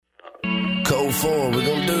move forward. We're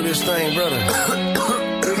gonna do this thing, brother. Let's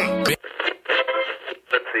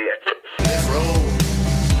see it. Let's roll.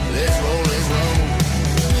 Let's roll. Let's roll.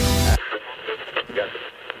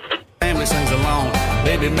 Family sings along.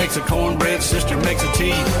 Baby makes a cornbread, sister makes a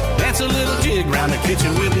tea. Dance a little jig round the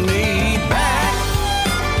kitchen with me. Back.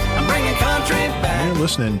 I'm bringing country back. You're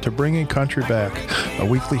listening to Bringing Country Back, a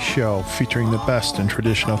weekly show featuring the best in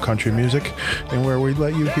traditional country music and where we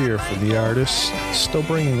let you hear from the artists still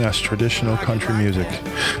bringing us traditional country music.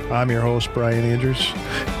 I'm your host, Brian Andrews.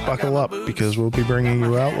 Buckle up because we'll be bringing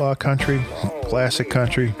you outlaw country, classic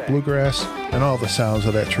country, bluegrass, and all the sounds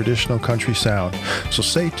of that traditional country sound. So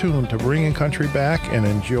stay tuned to Bringing Country Back and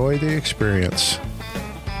enjoy the experience.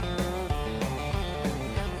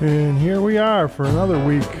 And here we are for another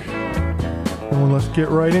week. And let's get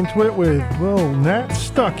right into it with little Nat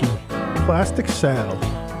Stuckey, Plastic Saddle.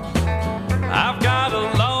 I've got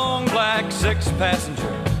a long black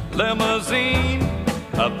six-passenger limousine,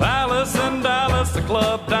 a palace in Dallas, a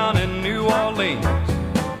club down in New Orleans.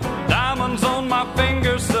 Diamonds on my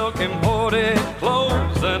fingers, silk imported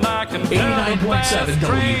clothes, and I can 89.7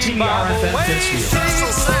 WTBR FM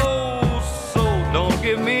Pittsfield. So don't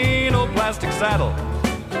give me no plastic saddle.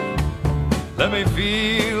 Let me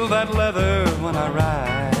feel that leather when I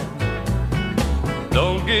ride.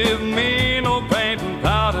 Don't give me no paint and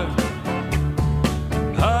powder.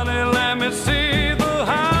 Honey, let me see the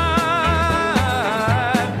hide.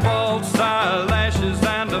 False eyelashes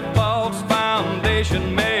and a false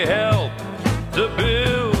foundation may help to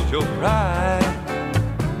build your pride.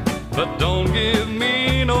 But don't give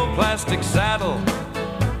me no plastic saddle.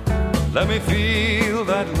 Let me feel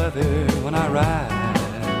that leather when I ride.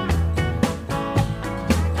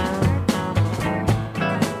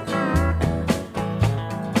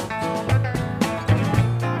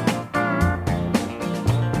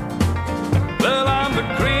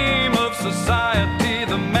 Society,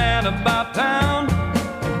 the man about town.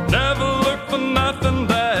 Never look for nothing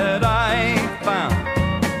that I ain't found.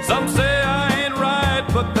 Some say I ain't right,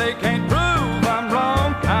 but they can't prove I'm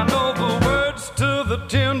wrong. I know the words to the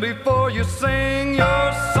tune before you sing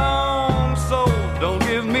your song. So don't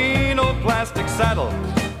give me no plastic saddle.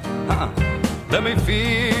 Let me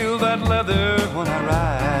feel that leather when I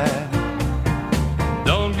ride.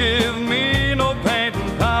 Don't give me no paint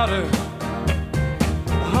and powder.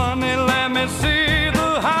 Honey, let me see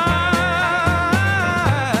the hide.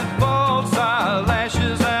 False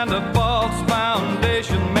eyelashes and a false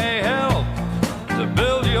foundation may help to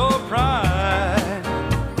build your pride.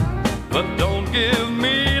 But don't give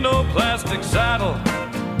me no plastic saddle.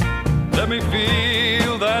 Let me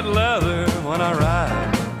feel that leather when I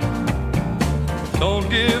ride. Don't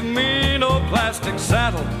give me no plastic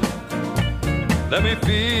saddle. Let me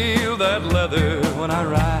feel that leather when I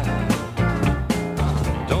ride.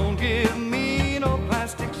 Give me no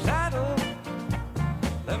plastic saddle.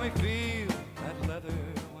 Let me feel that leather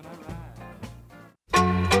when I ride.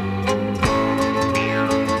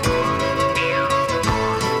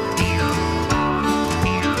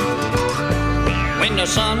 When the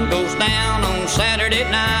sun goes down on Saturday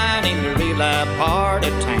night in the real life part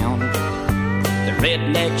of town, the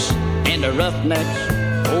rednecks and the roughnecks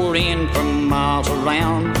pour in from miles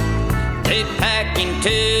around. They pack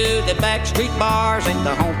into the backstreet bars and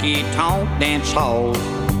the honky-tonk dance halls,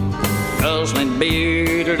 guzzling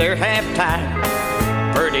beer till they're half-tight.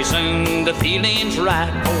 Pretty soon the feeling's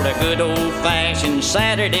right for the good old-fashioned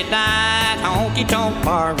Saturday night honky-tonk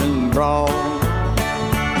barroom brawl.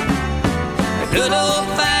 The good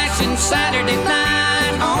old-fashioned Saturday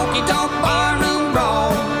night honky-tonk barroom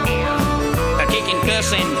brawl. A kicking,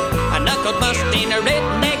 cussing, a knuckle-busting, a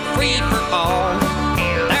redneck free-for-all.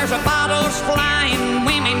 There's a bottles flying,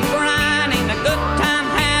 women crying, and a good time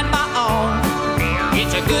had by all.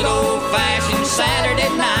 It's a good old-fashioned Saturday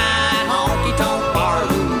night honky-tonk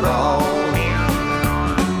barroom brawl.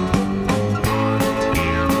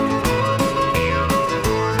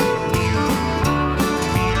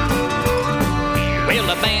 Well,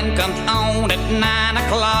 the band comes on at 9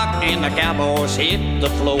 o'clock and the cowboys hit the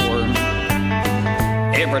floor.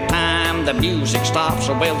 Every time the music stops,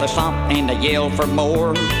 well, they stomp and they yell for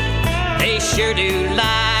more. They sure do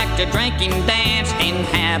like to drink and dance and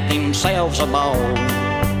have themselves a ball.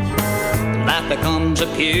 Life becomes a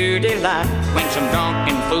pure delight when some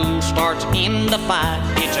drunken fool starts in the fight.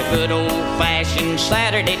 It's a good old-fashioned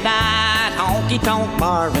Saturday night honky-tonk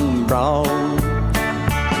barroom brawl.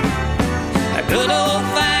 A good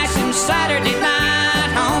old-fashioned Saturday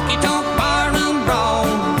night honky-tonk barroom brawl.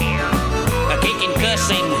 A kicking,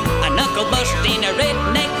 cussing, a knuckle-busting, a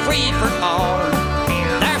redneck free-for-all.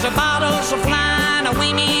 There's a bottles a flying, a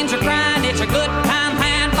women's a crying. It's a good time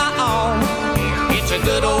had by all.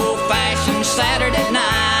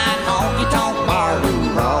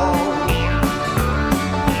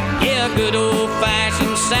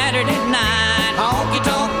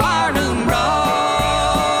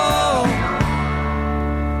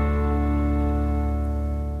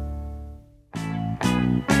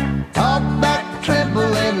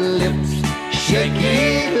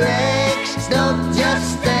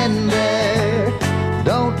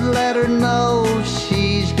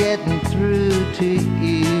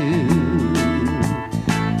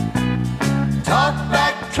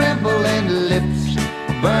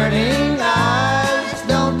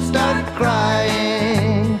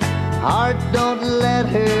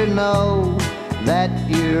 that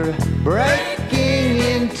you're breaking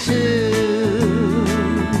into.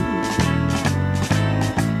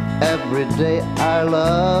 Every day our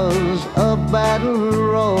love's a battle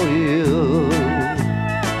royal.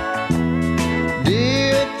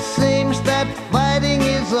 Dear, it seems that fighting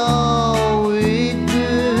is all we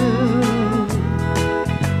do.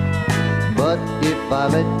 But if I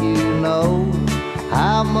let you know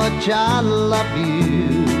how much I love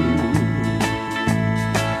you,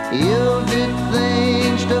 you'll do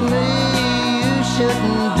things to me you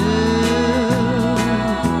shouldn't do.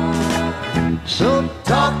 So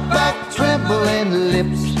talk back, trembling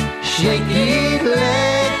lips, shaky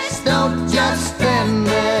legs, don't just stand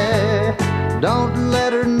there. Don't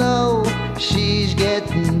let her know she's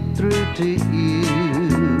getting through to you.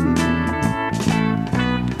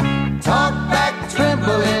 Talk back,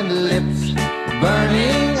 trembling lips,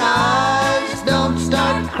 burning eyes, don't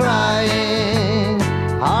start crying.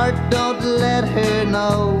 Heart, don't let her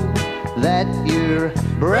know that you're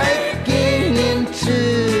breaking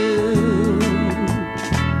into.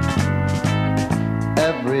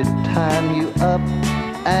 Every time you up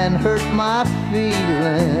and hurt my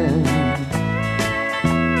feelings,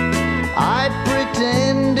 I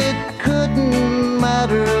pretend it couldn't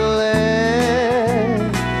matter less.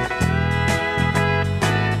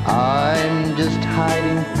 I'm just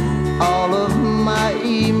hiding all of my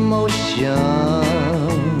emotions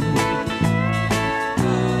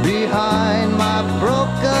behind my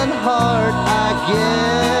broken heart, I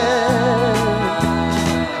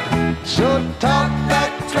guess. So talk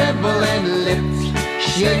back, trembling lips,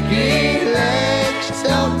 shaky legs,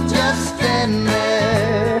 don't just stand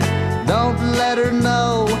there. Don't let her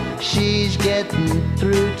know she's getting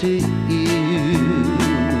through to you.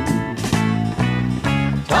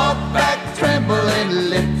 Talk back, trembling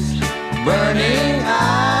lips, burning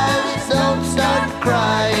eyes, don't start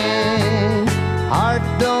crying. Heart,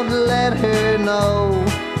 don't let her know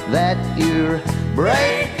that you're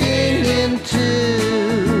breaking into.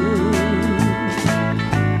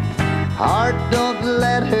 Heart, don't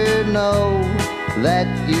let her know that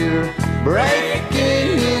you're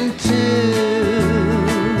breaking into.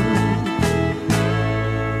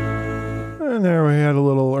 And there we had a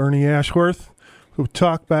little Ernie Ashworth, who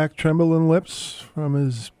Talk Back, Trembling Lips, from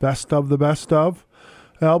his Best of the Best of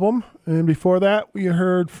album. And before that, we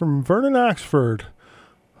heard from Vernon Oxford,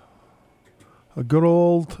 a good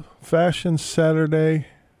old-fashioned Saturday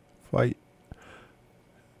fight.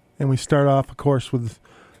 And we start off, of course, with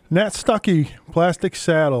Nat Stuckey, Plastic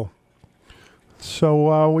Saddle.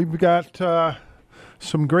 So we've got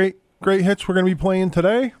some great hits we're going to be playing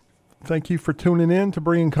today. Thank you for tuning in to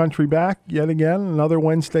Bringing Country Back yet again. Another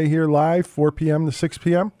Wednesday here live, 4 p.m. to 6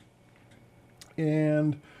 p.m.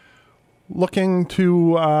 And looking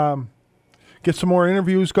to get some more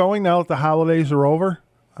interviews going now that the holidays are over.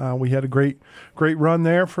 We had a great run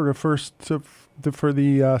there for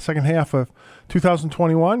the second half of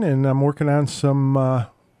 2021, and I'm working on some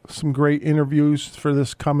great interviews for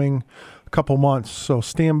this coming couple months. So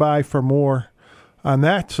stand by for more on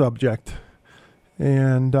that subject.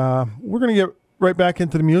 And we're going to get right back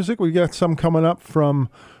into the music. We got some coming up from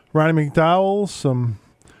Ronnie McDowell, some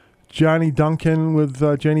Johnny Duncan with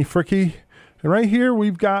Jenny Fricke. And right here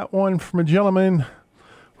we've got one from a gentleman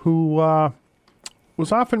who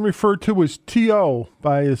was often referred to as T.O.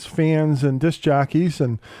 by his fans and disc jockeys.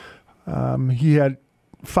 And he had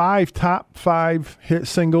 5 top 5 hit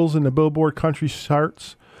singles in the Billboard Country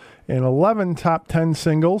charts and 11 top 10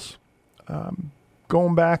 singles.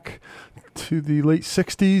 Going back to the late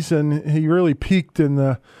 60s, and he really peaked in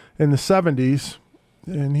the 70s,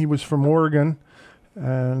 and he was from Oregon,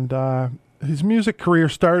 and his music career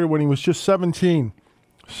started when he was just 17,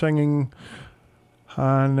 singing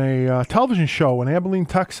on a television show in Abilene,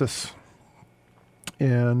 Texas,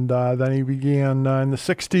 and then he began in the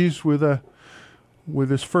 60s with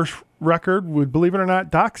his first record with, believe it or not,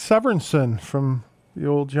 Doc Severinsen from the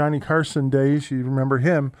old Johnny Carson days. You remember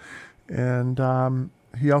him. And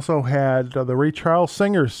he also had the Ray Charles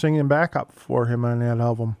Singers singing backup for him on that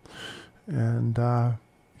album. And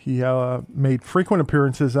he made frequent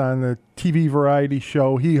appearances on the TV variety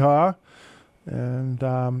show Hee Haw. And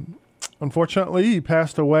unfortunately, he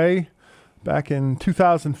passed away back in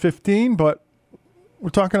 2015. But we're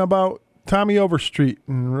talking about Tommy Overstreet.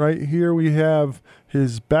 And right here we have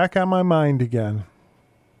his Back on My Mind Again.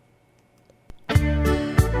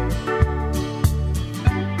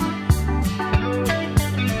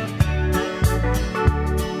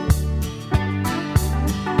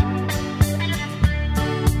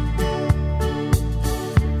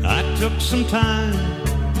 Took some time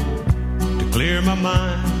to clear my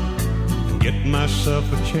mind and get myself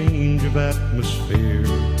a change of atmosphere.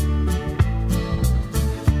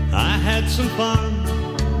 I had some fun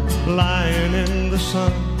lying in the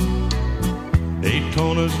sun.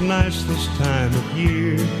 Daytona's nice this time of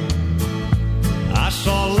year. I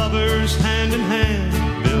saw lovers hand in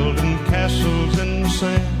hand, building castles in the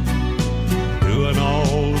sand, doing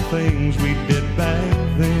all the things we did back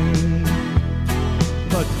then.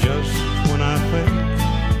 But just when I think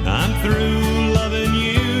I'm through loving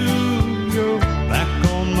you, you're back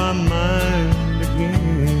on my mind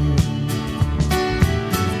again.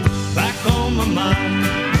 Back on my mind,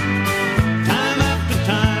 time after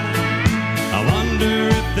time. I wonder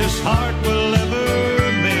if this heart will ever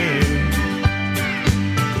mend.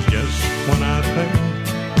 'Cause just when I think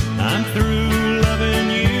I'm through loving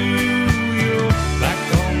you, you're back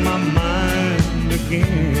on my mind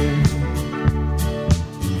again.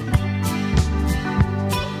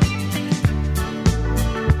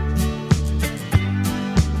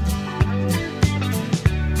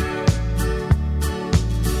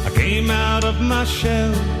 Out of my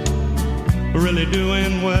shell, really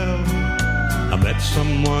doing well. I met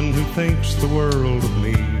someone who thinks the world of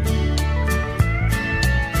me.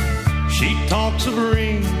 She talks of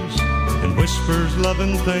rings and whispers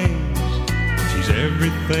loving things. She's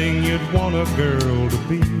everything you'd want a girl to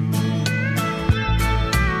be.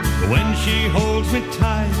 When she holds me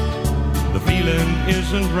tight, the feeling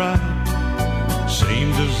isn't right.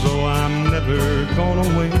 Seems as though I'm never gonna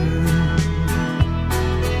win.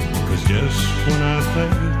 Just when I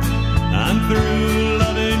think I'm through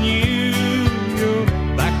loving you, you're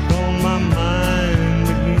back on my mind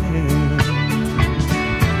again.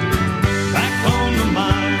 Back on my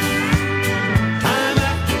mind, time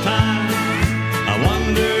after time. I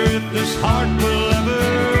wonder if this heart will ever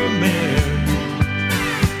mend.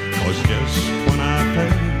 'Cause just when I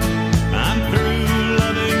think I'm through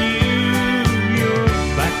loving you, you're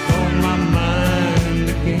back on my mind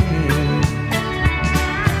again.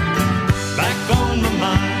 On my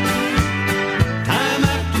mind, time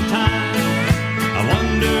after time. I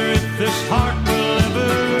wonder if this heart will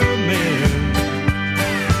ever mend.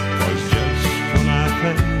 'Cause just when I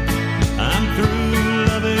think I'm through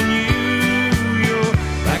loving you, you're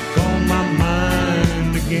back on my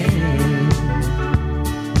mind again.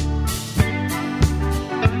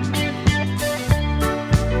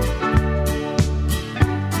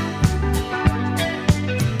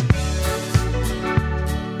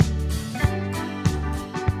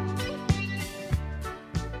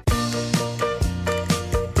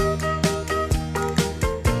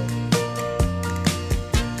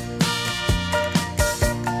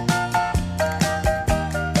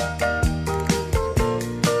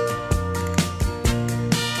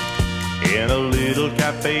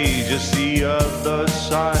 Just the other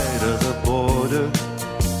side of the border.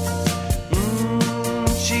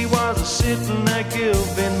 She was sitting there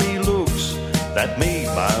giving me looks that made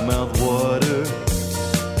my mouth water.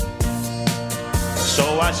 So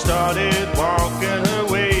I started walking her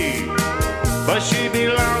way, but she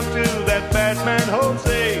belonged to that bad man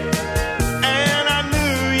Jose. And I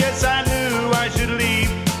knew, yes I knew I should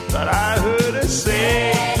leave, but I heard her say,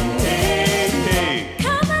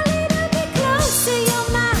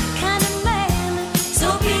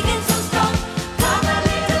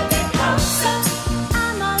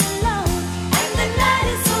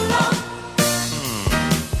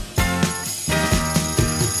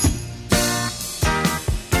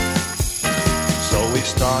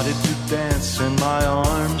 started to dance in my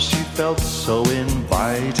arms. She felt so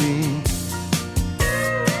inviting.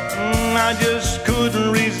 I just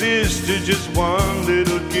couldn't resist to just one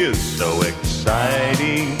little kiss, so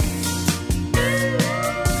exciting.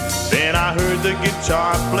 Then I heard the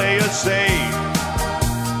guitar player say,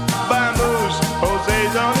 "Vamos,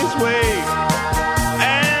 Jose's on his way."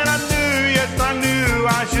 And I knew, yes I knew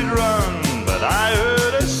I should run, but I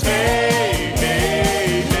heard her say,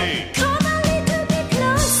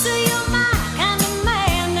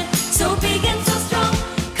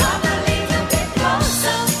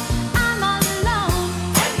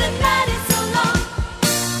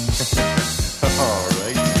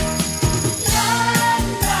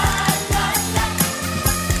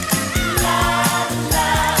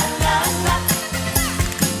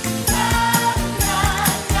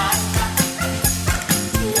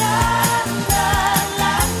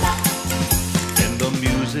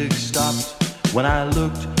 when I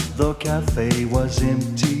looked, the cafe was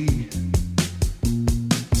empty.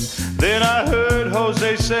 Then I heard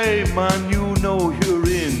Jose say, "Man, you know you're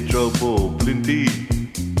in trouble plenty."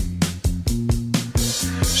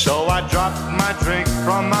 So I dropped my drink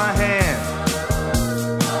from my hand,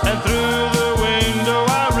 and through the window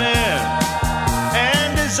I ran.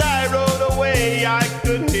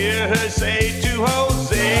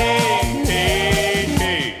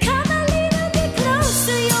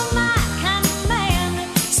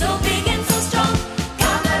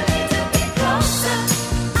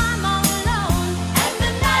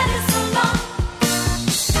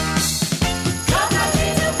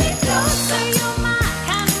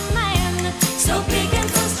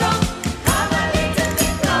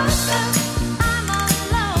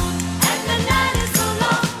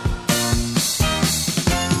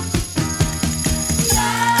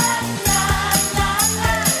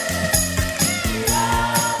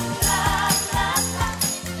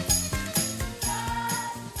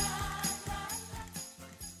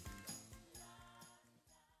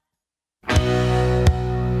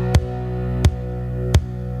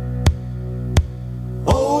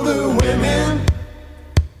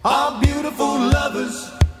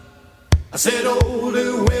 said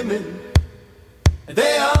older women,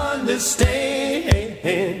 they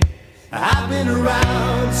understand. I've been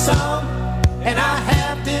around some, and I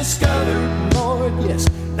have discovered, Lord, yes,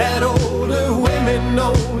 that older women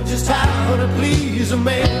know just how to please a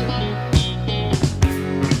man.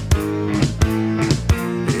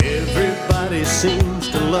 Everybody seems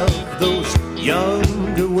to love those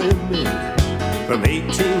younger women from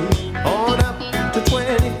 18 on up to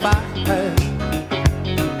 25.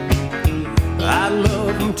 I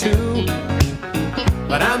love them too,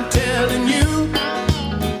 but I'm telling you,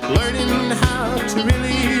 learning how to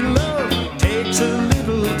really love takes a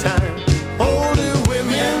little time. Older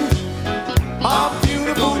women are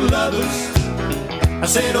beautiful lovers. I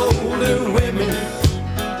said older women,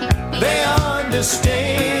 they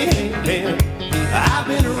understand. I've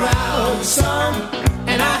been around some,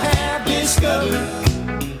 and I have discovered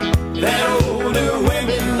that older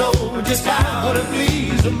women know just how to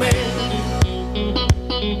please a man.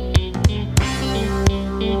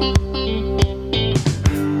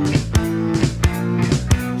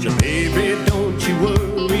 So baby, don't you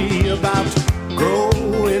worry about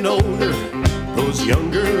growing older. Those young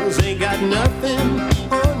girls ain't got nothing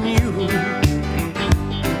on you.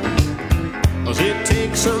 'Cause it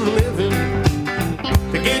takes some living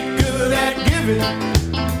to get good at giving.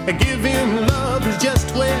 And giving love is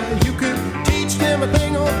just where you could teach them a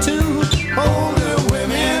thing or two. Older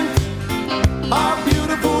women are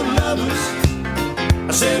beautiful lovers.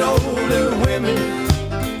 I said older women,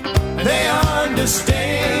 they understand.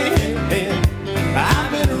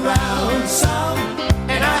 I've been around some,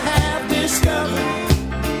 and I have discovered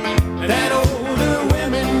that older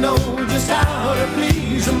women know just how to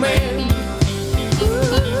please a man.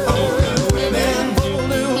 Older women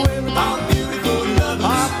are beautiful lovers.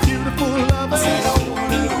 Are beautiful lovers. I said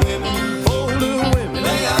older women,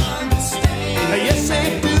 they understand. Yes, they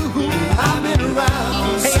do. I've been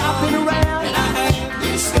around. Hey, I've been around, and I have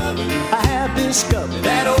discovered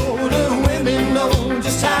that older women know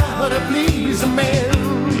just how to please a man.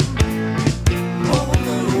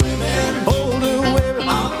 Older women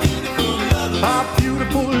are beautiful lovers. Are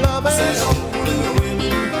beautiful lovers. I said older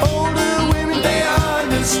women, they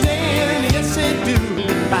understand. Yes, they do.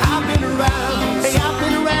 I've been around. Hey, I've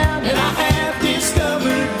been around, and I have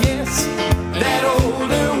discovered, yes, that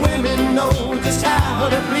older women know just how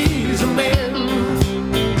to please a man.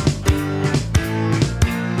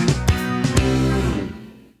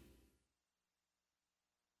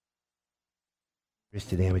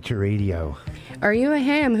 Twisted Amateur Radio. Are you a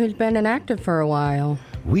ham who's been inactive for a while?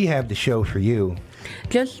 We have the show for you.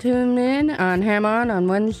 Just tune in on Ham On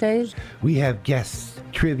Wednesdays. We have guests,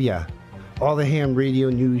 trivia, all the ham radio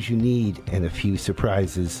news you need, and a few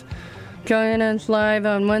surprises. Join us live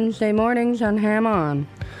on Wednesday mornings on Ham On.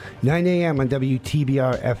 9 a.m. on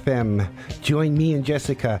WTBR FM. Join me and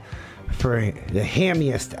Jessica for the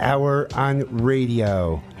hammiest hour on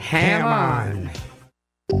radio. Ham On.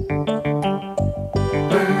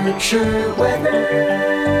 Berkshire weather.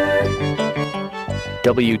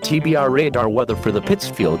 WTBR radar weather for the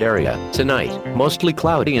Pittsfield area. Tonight, mostly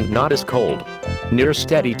cloudy and not as cold. Near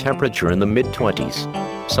steady temperature in the mid-20s.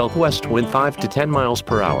 Southwest wind 5 to 10 miles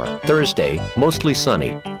per hour. Thursday, mostly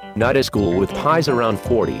sunny. Not as cool with highs around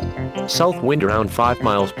 40. South wind around 5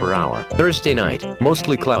 miles per hour. Thursday night,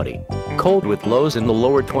 mostly cloudy. Cold with lows in the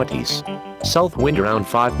lower 20s. South wind around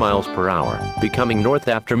 5 miles per hour, becoming north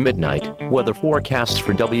after midnight. Weather forecasts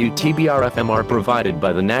for WTBR FM are provided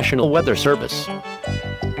by the National Weather Service.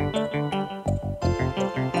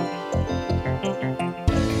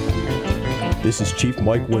 This is Chief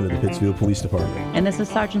Mike Wynn of the Pittsfield Police Department. And this is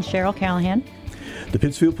Sergeant Cheryl Callahan. The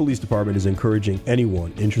Pittsfield Police Department is encouraging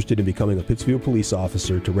anyone interested in becoming a Pittsfield police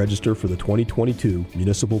officer to register for the 2022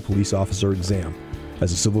 Municipal Police Officer Exam.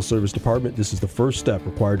 As a civil service department, this is the first step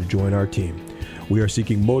required to join our team. We are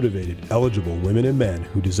seeking motivated, eligible women and men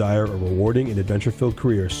who desire a rewarding and adventure-filled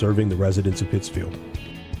career serving the residents of Pittsfield.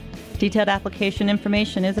 Detailed application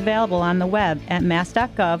information is available on the web at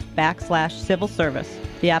mass.gov/civil service.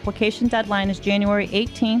 The application deadline is January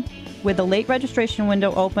 18th, with the late registration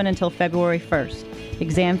window open until February 1st.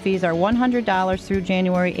 Exam fees are $100 through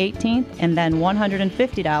January 18th, and then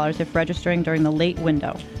 $150 if registering during the late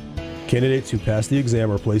window. Candidates who pass the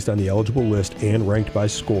exam are placed on the eligible list and ranked by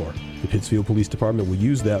score. The Pittsfield Police Department will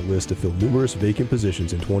use that list to fill numerous vacant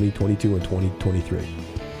positions in 2022 and 2023.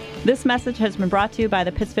 This message has been brought to you by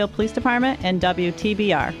the Pittsfield Police Department and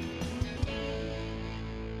WTBR.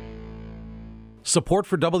 Support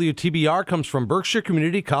for WTBR comes from Berkshire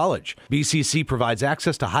Community College. BCC provides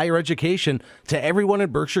access to higher education to everyone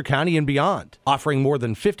in Berkshire County and beyond, offering more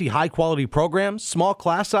than 50 high-quality programs, small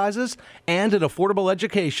class sizes, and an affordable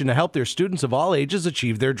education to help their students of all ages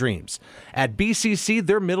achieve their dreams. At BCC,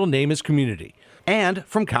 their middle name is community. And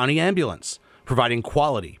from County Ambulance, providing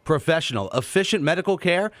quality, professional, efficient medical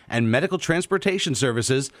care and medical transportation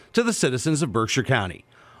services to the citizens of Berkshire County.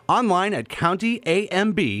 Online at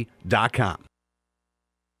countyamb.com.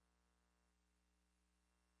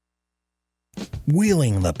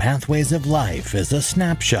 Wheeling the Pathways of Life is a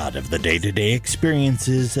snapshot of the day-to-day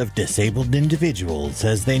experiences of disabled individuals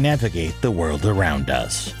as they navigate the world around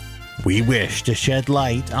us. We wish to shed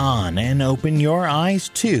light on and open your eyes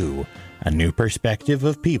to a new perspective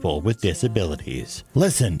of people with disabilities.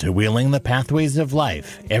 Listen to Wheeling the Pathways of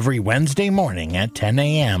Life every Wednesday morning at 10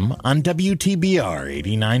 a.m. on WTBR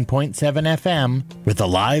 89.7 FM with a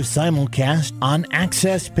live simulcast on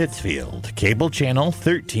Access Pittsfield, cable channel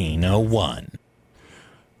 1301.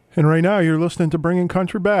 And right now you're listening to Bringing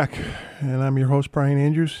Country Back. And I'm your host, Brian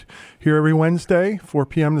Andrews, here every Wednesday, 4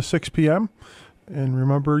 p.m. to 6 p.m. And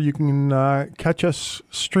remember, you can catch us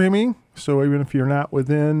streaming. So even if you're not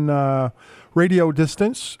within radio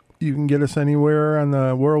distance, you can get us anywhere on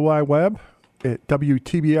the World Wide Web at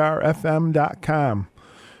WTBRFM.com.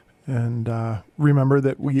 And remember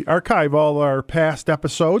that we archive all our past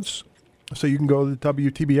episodes. So you can go to the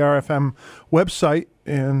WTBR-FM website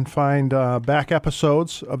and find back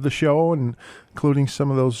episodes of the show, and including some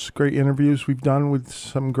of those great interviews we've done with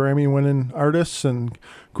some Grammy-winning artists and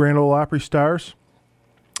Grand Ole Opry stars.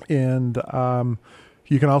 And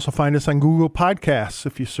you can also find us on Google Podcasts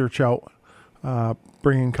if you search out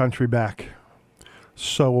Bringing Country Back.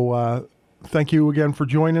 So thank you again for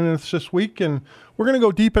joining us this week. And we're going to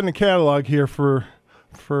go deep in the catalog here for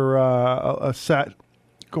a set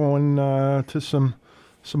going to some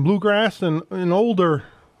bluegrass and older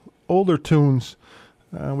tunes.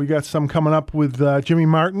 We got some coming up with Jimmy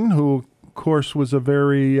Martin, who, of course, was a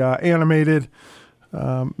very animated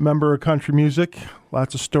member of country music.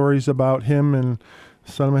 Lots of stories about him and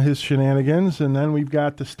some of his shenanigans. And then we've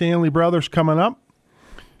got the Stanley Brothers coming up.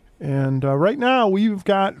 And right now we've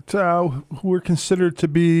got who are considered to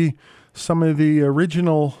be some of the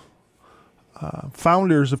original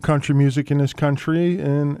founders of country music in this country,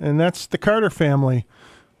 and that's the Carter family.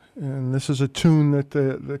 And this is a tune that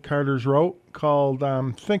the Carters wrote called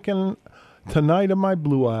 "I'm Thinking Tonight of My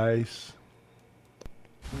Blue Eyes."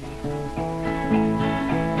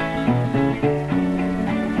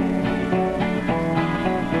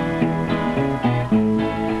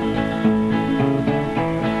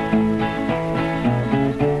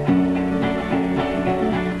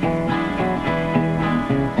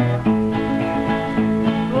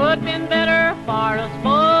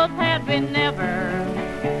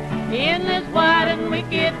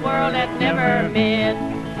 World that never met,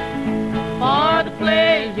 for the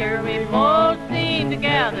pleasure we both seen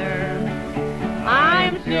together.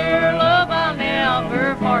 I'm sure love I'll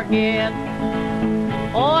never forget.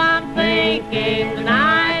 Oh, I'm thinking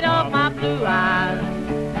tonight of my blue eyes,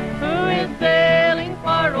 who is sailing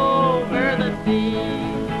far over the sea.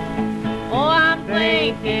 Oh, I'm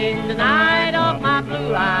thinking tonight of my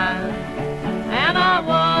blue eyes, and I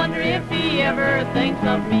wonder if he ever thinks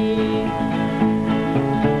of me.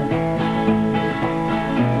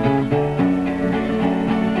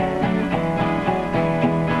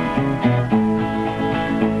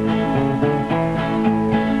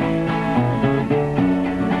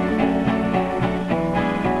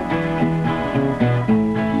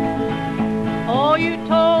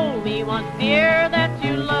 Dear, that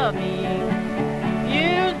you love me.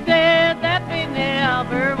 You said that we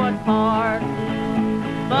never would part,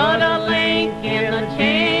 but a link in the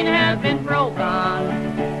chain has been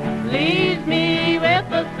broken, leaves me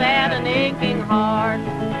with a sad and aching heart.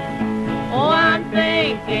 Oh, I'm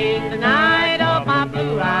thinking tonight of my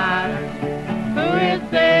blue eyes, who is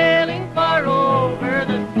sailing far over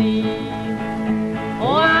the sea.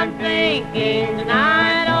 Oh, I'm thinking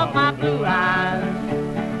tonight of my blue eyes,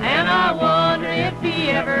 and I wonder if he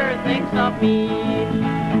ever thinks of me.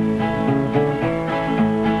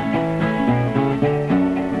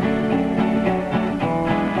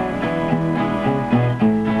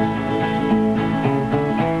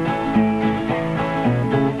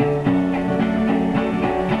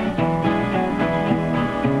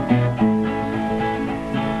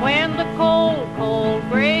 When the cold, cold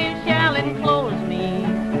grave shall enclose me,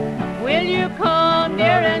 will you come near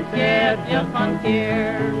and shed just one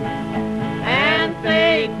tear? And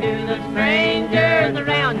say to the strangers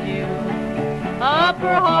around you, of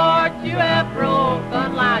her heart you have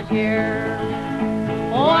broken lies here.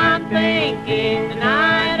 I'm thinking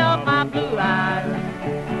tonight of my blue eyes,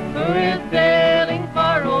 who is sailing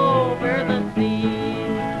far over the sea.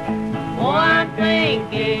 Oh, I'm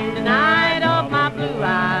thinking tonight of my blue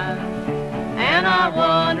eyes, and I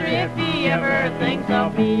wonder if he ever thinks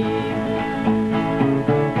of me.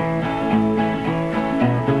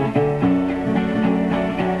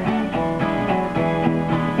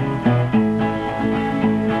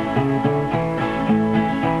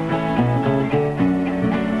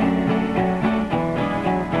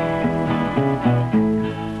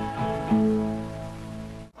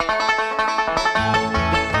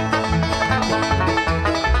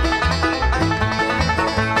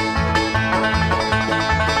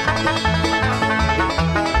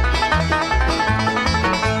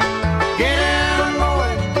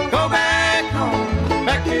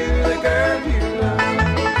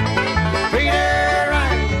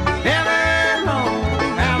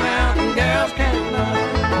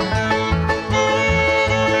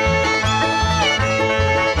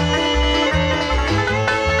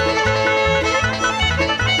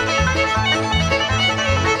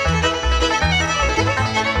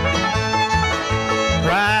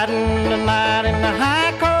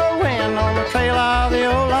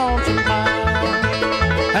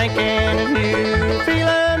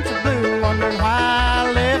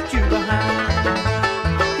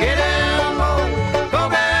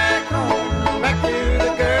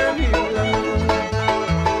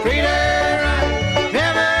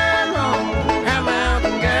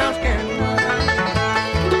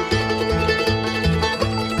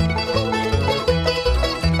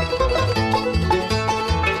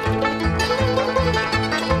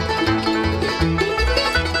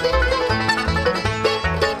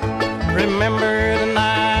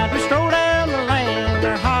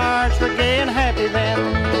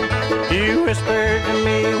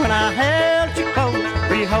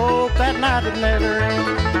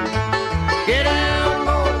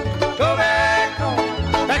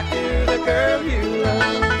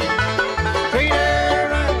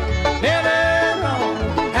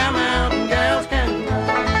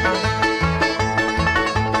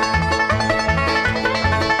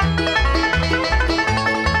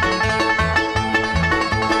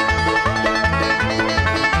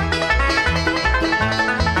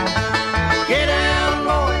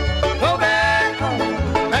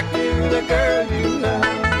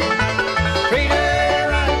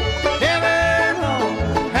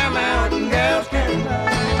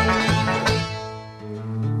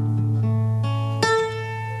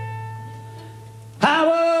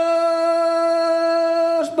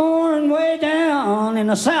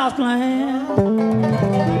 the Southland.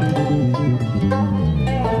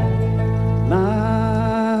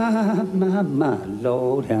 My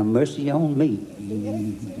Lord, have mercy on me.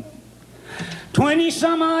 20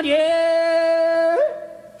 some odd years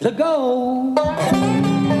ago,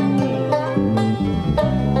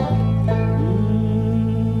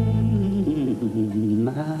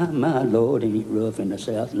 my Lord, ain't it rough in the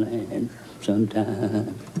Southland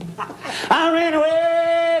sometimes. I ran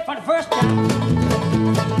away for the first time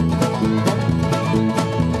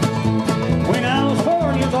when I was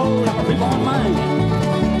 4 years old, like a reborn man.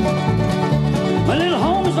 My little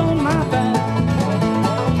home is on my back.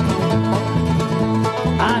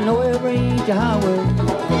 I know every inch of highway,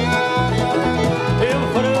 every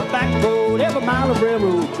foot of back road, every mile of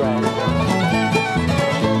railroad track.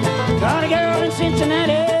 Got a girl in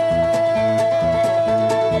Cincinnati,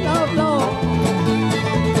 Lord, Lord.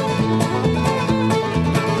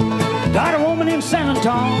 Got a woman in San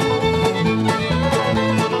Antonio.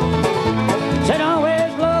 Said I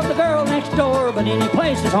always loved the girl next door, but any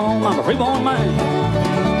place is home, I'm a freeborn man.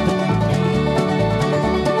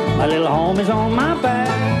 My little home is on my back.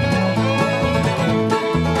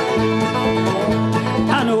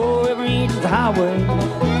 I know every inch of the highway,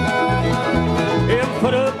 every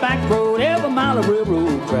foot of back road, every mile of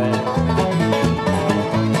railroad track.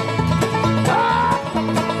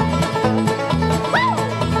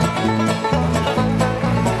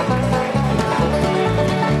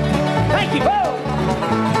 Thank you, Bo.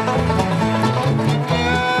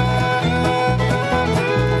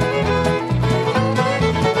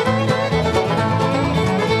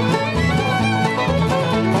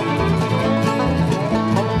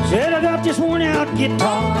 Said I got this worn out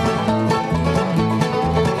guitar.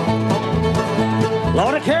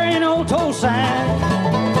 Lord, I carry an old toe side.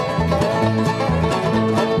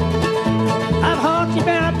 I've hawked it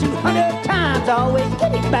about 200 times, I always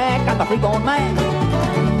get it back. I'm a freeborn man.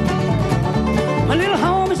 My little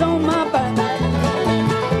home is on my back.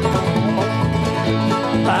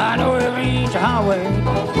 I know every inch of highway,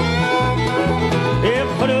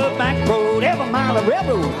 every for the back road, every mile of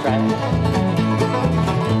railroad track.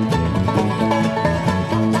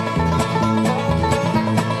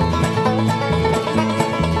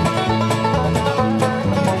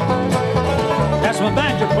 That's my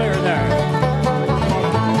banjo player there.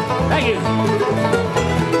 Thank you.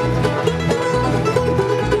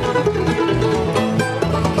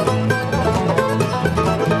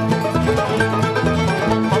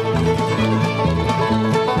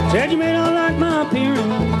 Said you may not like my appearance,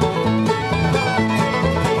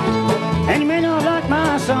 and you may not like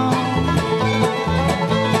my song.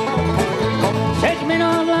 Said you may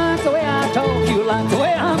not like the way I talk, you like the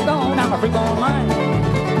way I'm gone. I'm a freak on mine.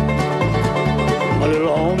 My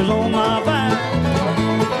little home is on my back.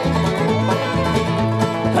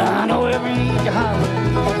 I know every inch of highway,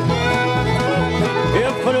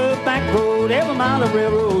 every foot of back road, every mile of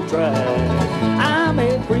railroad track. I'm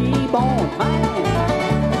a free-born man.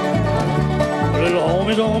 My little home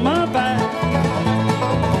is on my back.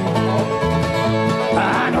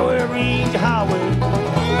 I know every inch of highway,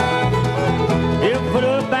 every foot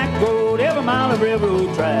of back road, every mile of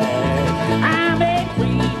railroad track. I'm a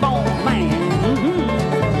free-born man.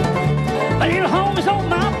 My little home is on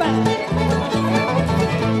my back.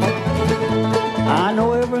 I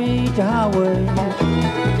know every inch of highway,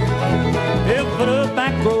 every foot of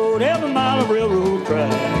back road, every mile of railroad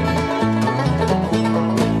track.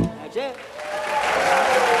 That's it.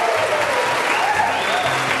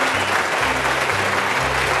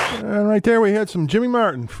 And right there we had some Jimmy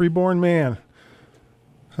Martin, Freeborn Man.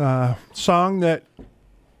 Song that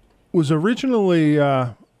was originally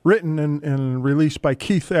written and released by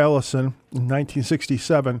Keith Ellison in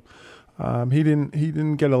 1967. He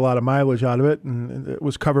didn't get a lot of mileage out of it, and it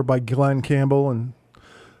was covered by Glenn Campbell, and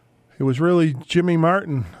it was really Jimmy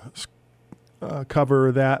Martin's cover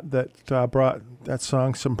of that brought that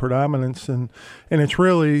song some predominance, and it's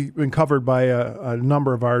really been covered by a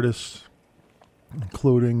number of artists,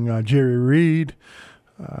 including Jerry Reed,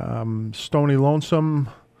 Stoney Lonesome,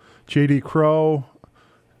 J.D. Crowe.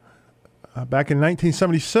 Back in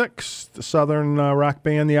 1976, the southern rock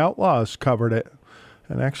band The Outlaws covered it.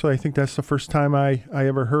 And actually, I think that's the first time I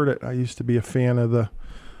ever heard it. I used to be a fan of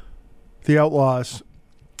the Outlaws.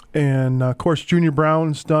 And, of course, Junior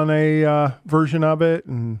Brown's done a version of it,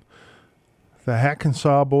 and the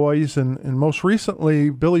Hackensaw Boys, and most recently,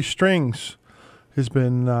 Billy Strings has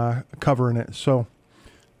been covering it. So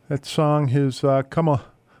that song has come a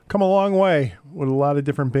long way with a lot of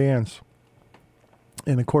different bands.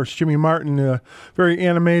 And, of course, Jimmy Martin, a very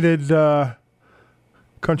animated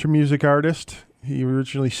country music artist. He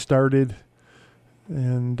originally started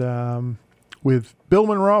with Bill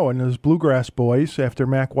Monroe and his Bluegrass Boys after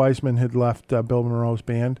Mac Wiseman had left Bill Monroe's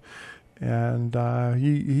band. And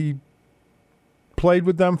he played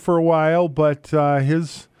with them for a while, but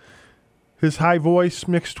his high voice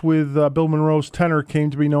mixed with Bill Monroe's tenor came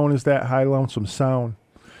to be known as that high lonesome sound.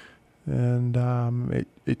 And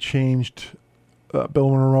it changed Bill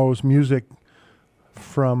Monroe's music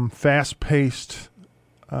from fast-paced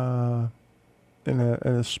in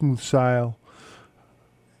a smooth style.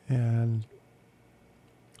 And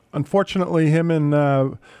unfortunately, him and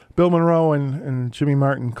Bill Monroe and Jimmy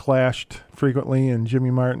Martin clashed frequently, and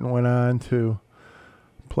Jimmy Martin went on to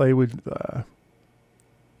play with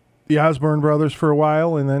the Osborne Brothers for a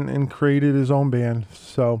while and created his own band.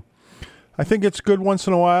 So I think it's good once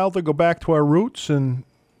in a while to go back to our roots and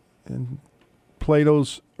play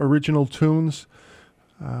those original tunes.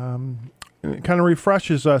 And it kind of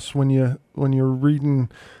refreshes us when you're reading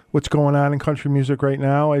what's going on in country music right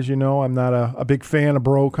now. As you know, I'm not a big fan of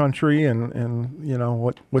bro country and you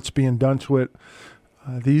know what's being done to it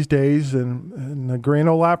these days. And the Grand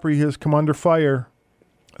Ole Opry has come under fire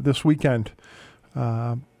this weekend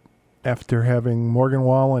after having Morgan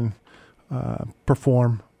Wallen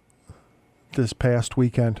perform this past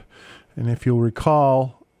weekend. And if you'll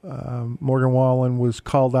recall, Morgan Wallen was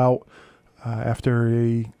called out after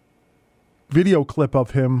a video clip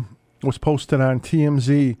of him was posted on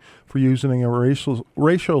TMZ for using a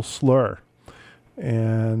racial slur.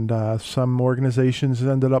 And some organizations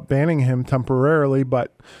ended up banning him temporarily,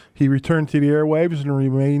 but he returned to the airwaves and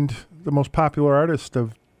remained the most popular artist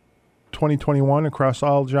of 2021 across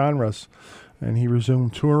all genres. And he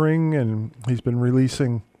resumed touring, and he's been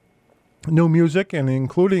releasing new music, and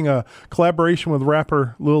including a collaboration with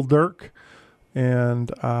rapper Lil Durk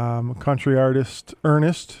and country artist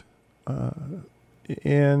Ernest.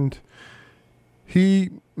 And he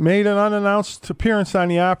made an unannounced appearance on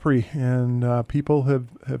the Opry, and people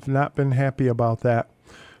have not been happy about that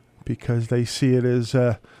because they see it as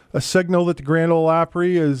a signal that the Grand Ole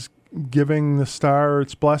Opry is giving the star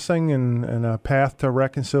its blessing and a path to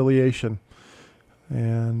reconciliation.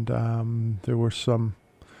 And there were some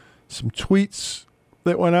tweets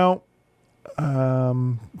that went out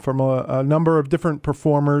from a number of different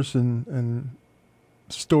performers and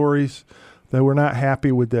stories that were not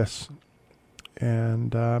happy with this.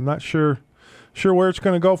 And I'm not sure where it's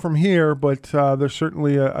going to go from here, but there's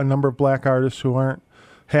certainly a number of black artists who aren't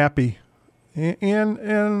happy.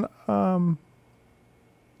 And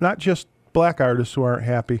not just black artists who aren't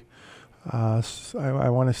happy. I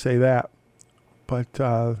want to say that. But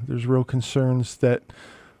there's real concerns that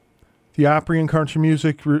the Opry and country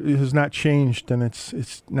music has not changed, and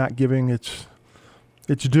it's not giving its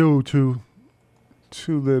due to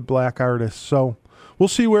the black artists. So we'll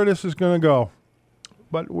see where this is going to go.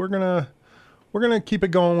 But we're gonna keep it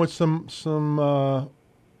going with some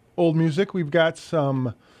old music. We've got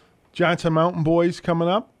some Johnson Mountain Boys coming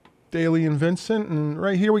up, Daly and Vincent, and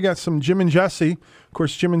right here we got some Jim and Jesse. Of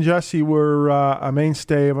course, Jim and Jesse were a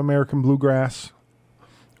mainstay of American bluegrass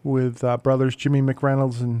with brothers Jimmy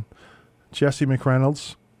McReynolds and Jesse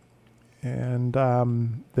McReynolds, and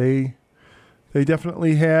they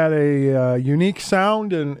definitely had a unique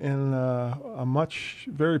sound and a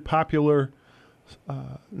very popular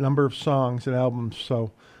number of songs and albums.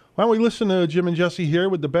 So why don't we listen to Jim and Jesse here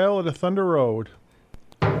with the Ballad of Thunder Road.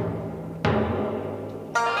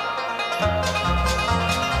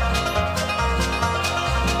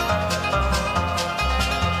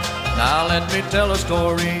 Now let me tell a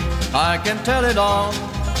story, I can tell it all,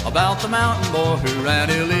 about the mountain boy who ran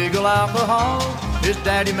illegal alcohol. His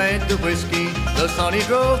daddy made the whiskey, the son he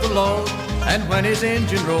drove the load, and when his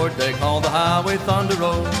engine roared they called the highway Thunder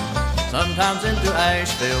Road. Sometimes into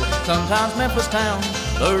Asheville, sometimes Memphis town,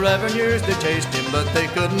 the revenues they chased him but they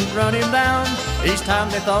couldn't run him down. Each time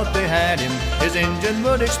they thought they had him, his engine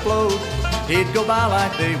would explode. He'd go by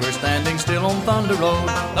like they were standing still on Thunder Road.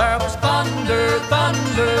 There was thunder,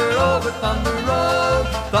 thunder over Thunder Road.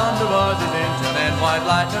 Thunder was his engine and white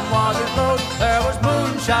lightning was his load. There was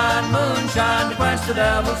moonshine, moonshine to quench the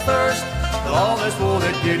devil's thirst. All this war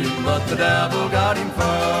they'd get him, but the devil got him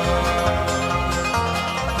first.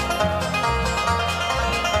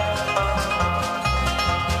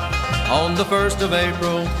 On the 1st of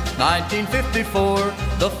April, 1954,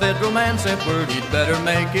 the federal man sent word he'd better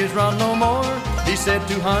make his run no more. He said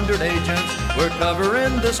 200 agents were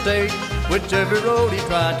covering the state. Whichever road he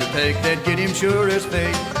tried to take, they'd get him sure as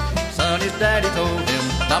fate. Son, his daddy told him,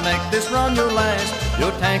 now make this run your last.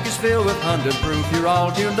 Your tank is filled with 100 proof, you're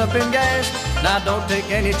all tuned up in gas. Now don't take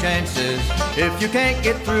any chances, if you can't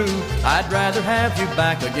get through. I'd rather have you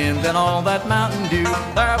back again than all that Mountain Dew.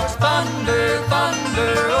 There was thunder,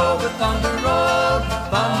 thunder over Thunder Road.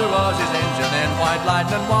 Thunder was his engine and white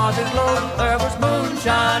lightning was his load. There was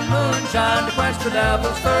moonshine, moonshine to quench the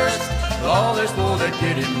devil's thirst. All this war they'd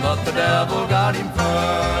get him, but the devil got him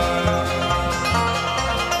first.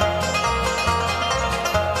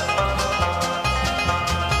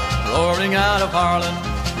 Roaring out of Harlan,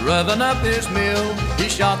 revving up his mill, he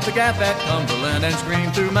shot the gap at Cumberland and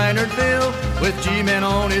screamed through Maynardville. With G-men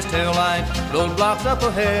on his taillight, roadblocks up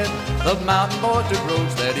ahead, the mountain boy took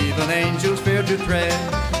roads that even angels feared to tread.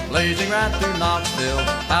 Blazing right through Knoxville,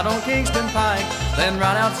 out on Kingston Pike, then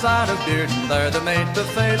right outside of Bearden, there they made the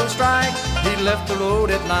fatal strike. He left the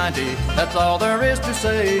road at 90, that's all there is to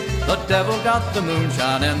say. The devil got the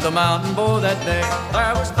moonshine and the mountain boy that day.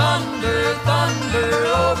 There was thunder, thunder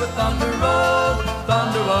over Thunder Road.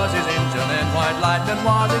 Thunder was his engine and white lightning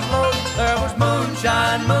was his load. There was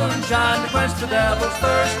moonshine, moonshine to quench the devil's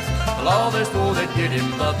thirst. Well, all this war they'd get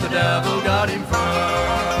him, but the devil got him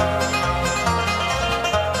first.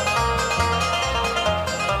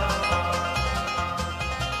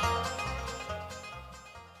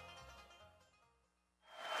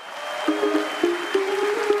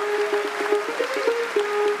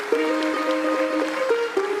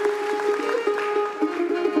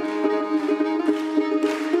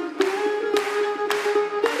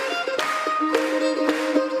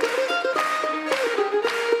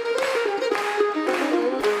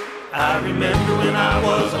 I remember when I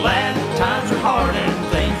was a lad, times were hard and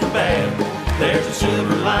things were bad. There's a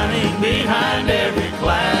silver lining behind every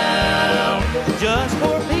cloud. Just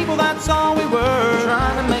poor people, that's all we were,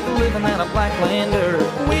 trying to make a living out of black lander.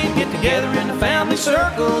 We'd get together in a family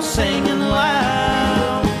circle, singing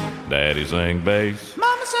loud. Daddy sang bass,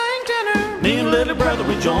 Mama sang tenor, me and little brother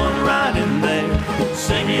we joined right in there.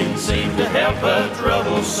 Singing seemed to help a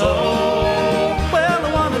troubled soul. Well,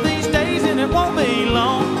 one of these days, and it won't be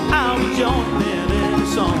long, I'll be joining them in a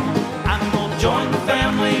song. I'm gonna join the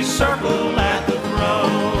family circle at the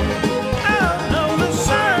throne. I know the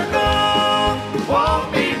circle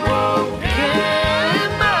won't be broke.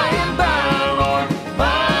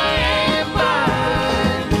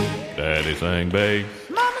 sang bass.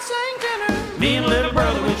 Mama sang tenor. Me and little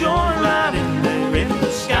brother would join right in there in the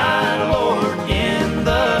sky, Lord, in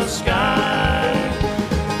the sky.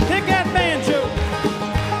 Take that banjo.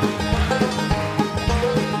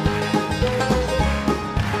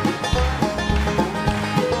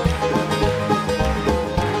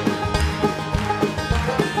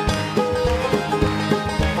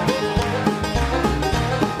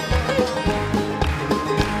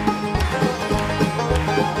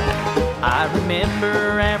 I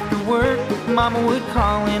remember after work, Mama would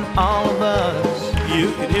call in all of us.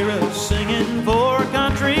 You could hear us singing for a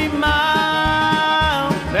country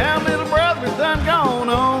mile. Now little brother's done gone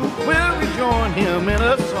on, we'll rejoin him in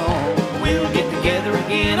a song. We'll get together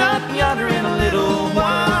again up yonder in a little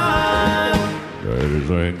while. Daddy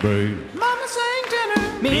sang bass. Mama sang tenor.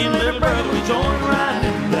 Me and little brother, we join right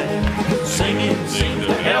in there. Singing seems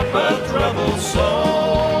to help a troubled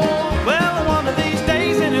soul. Well, one of these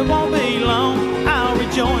days, and it won't be long, I'll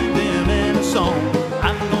rejoin them in a song.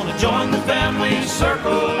 I'm gonna join the family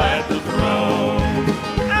circle at the throne.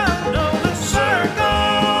 I know the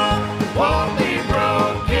circle won't be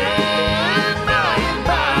broken by and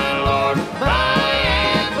by, Lord, by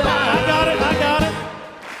and by. I got it.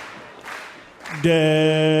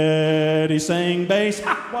 Daddy sang bass.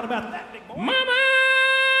 Ha, what about that, big boy? Mama!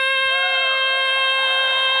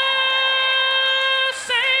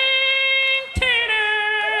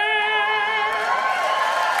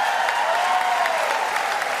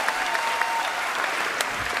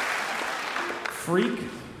 Freak.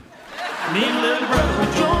 Me and little brother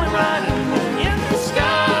will join right in the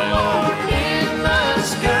sky, Lord, in the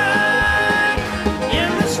sky. In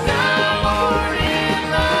the sky, Lord,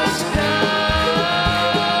 in the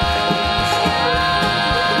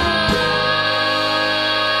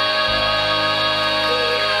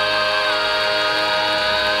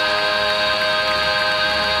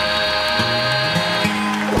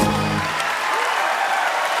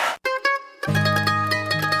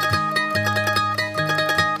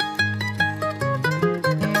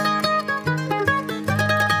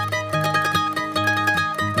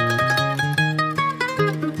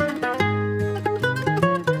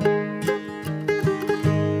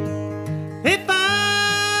If I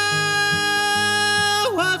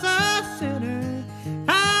was a sinner,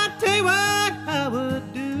 I'd tell you what I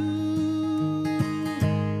would do.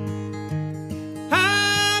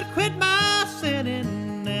 I'd quit my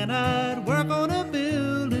sinning and I'd work on a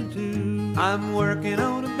building too. I'm working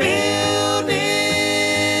on a building.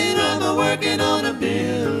 I'm working on a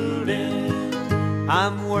building.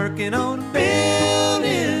 I'm working on a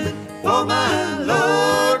building for my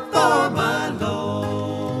Lord, for my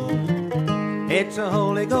Lord. It's a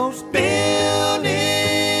Holy Ghost building.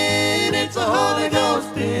 It's a Holy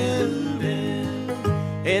Ghost building.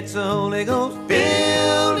 It's a Holy Ghost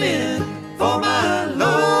building for my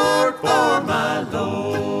Lord, for my Lord.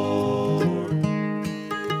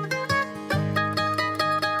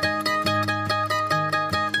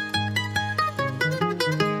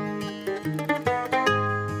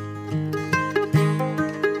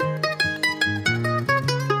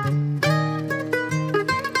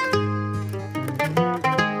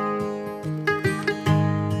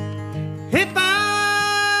 If I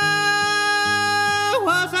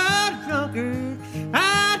was a drunkard,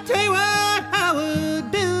 I'd tell you what I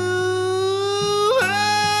would do.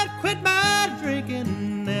 I'd quit my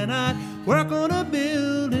drinking and I'd work on a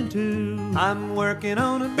building too. I'm working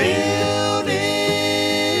on a building.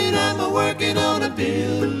 I'm working on a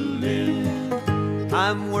building.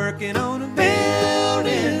 I'm working on a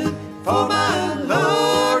building for my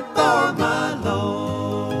Lord, for my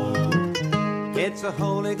Lord. It's a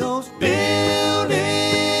Holy Ghost building.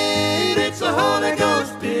 It's a Holy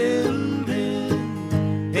Ghost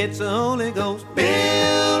building. It's a Holy Ghost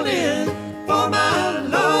building for my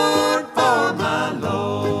Lord, for my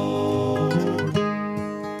Lord.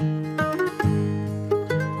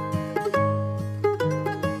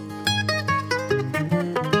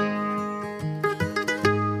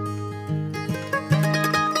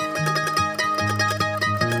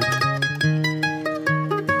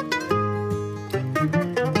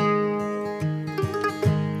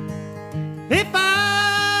 If I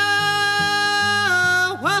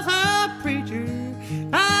was a preacher,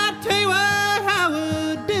 I'd tell you what I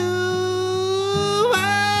would do.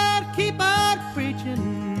 I'd keep on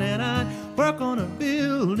preaching and I'd work on a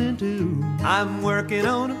building too. I'm working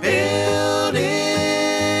on a building.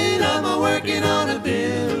 I'm working on a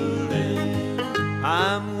building.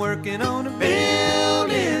 I'm working on a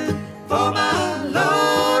building for my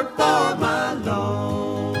Lord, for my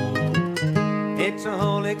Lord. It's a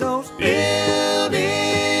Holy Ghost building.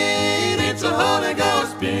 It's a Holy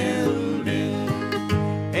Ghost building.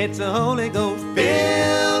 It's the Holy Ghost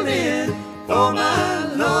filled in for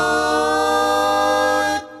my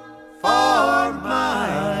Lord, for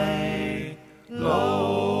my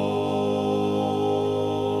Lord.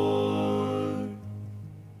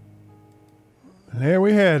 And there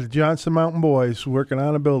we had Johnson Mountain Boys working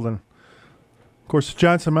on a building. Of course, the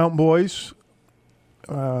Johnson Mountain Boys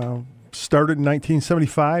started in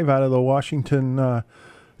 1975 out of the Washington,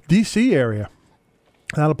 D.C. area.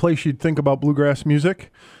 Not a place you'd think about bluegrass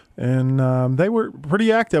music. And they were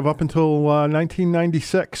pretty active up until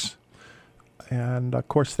 1996. And, of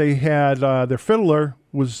course, they had their fiddler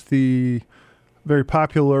was the very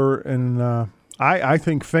popular and, I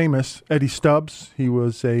think, famous Eddie Stubbs. He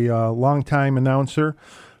was a longtime announcer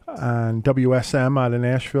on WSM out of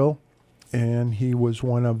Nashville. And he was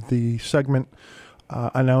one of the segment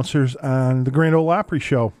announcers on the Grand Ole Opry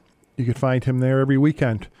show. You could find him there every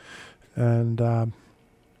weekend. And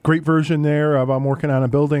great version there of I'm Working on a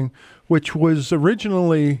Building, which was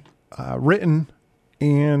originally written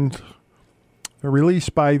and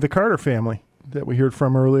released by the Carter family that we heard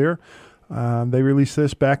from earlier. They released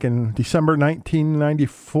this back in December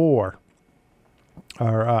 1994,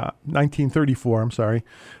 or 1934, I'm sorry.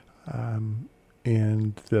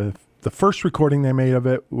 And the first recording they made of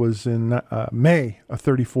it was in May of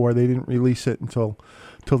 34. They didn't release it until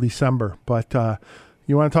December. But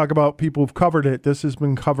you want to talk about people who've covered it. This has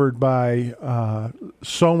been covered by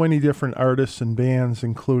so many different artists and bands,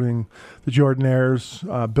 including the Jordanaires.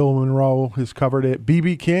 Bill Monroe has covered it.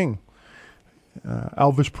 B.B. King.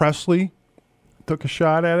 Elvis Presley took a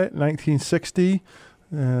shot at it in 1960.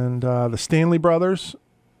 And the Stanley Brothers.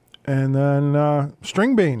 And then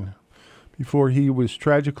String Bean, before he was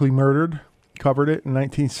tragically murdered, covered it in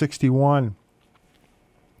 1961.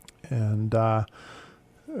 And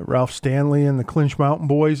Ralph Stanley and the Clinch Mountain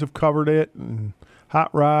Boys have covered it, and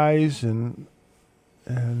Hot Rise, and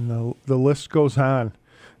the list goes on,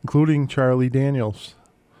 including Charlie Daniels.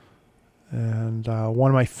 And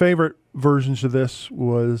one of my favorite versions of this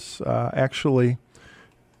was actually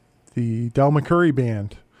the Del McCoury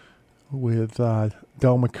Band with Del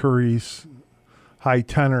McCoury's high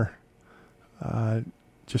tenor.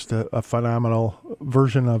 Just a phenomenal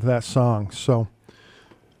version of that song. So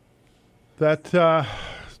that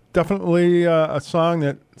definitely a song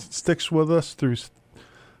that sticks with us through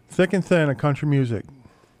thick and thin of country music.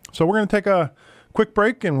 So we're going to take a quick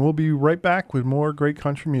break, and we'll be right back with more great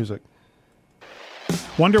country music.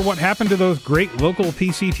 Wonder what happened to those great local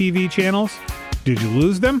PCTV channels? Did you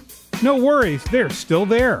lose them? No worries, they're still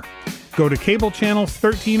there. Go to cable channels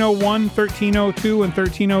 1301, 1302, and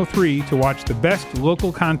 1303 to watch the best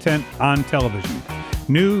local content on television.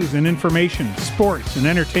 News and information, sports and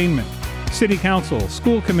entertainment, city council,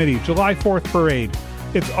 school committee, July 4th parade.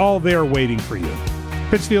 It's all there waiting for you.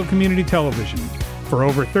 Pittsfield Community Television. For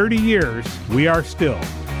over 30 years, we are still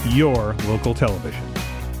your local television.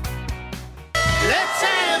 Let's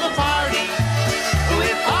have a party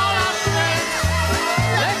with all our friends.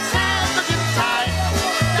 Let's have a good time.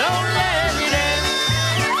 Don't let it end.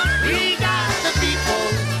 We got the people.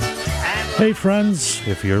 Hey friends,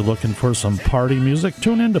 if you're looking for some party music,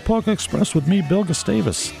 tune in to Polka Express with me, Bill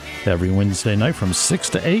Gustavus, every Wednesday night from 6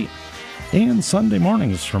 to 8 and Sunday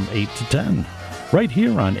mornings from 8 to 10, right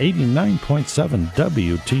here on 89.7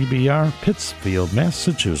 WTBR, Pittsfield,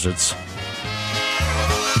 Massachusetts.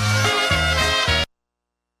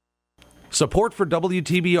 Support for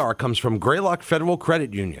WTBR comes from Greylock Federal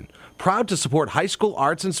Credit Union, proud to support high school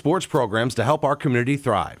arts and sports programs to help our community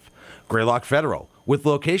thrive. Greylock Federal, with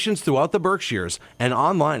locations throughout the Berkshires and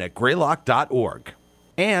online at greylock.org.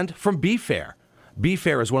 And from BeFair.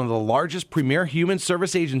 BeFair is one of the largest premier human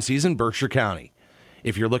service agencies in Berkshire County.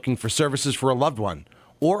 If you're looking for services for a loved one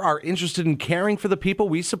or are interested in caring for the people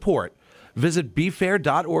we support, visit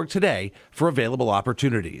befair.org today for available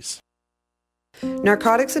opportunities.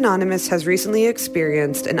 Narcotics Anonymous has recently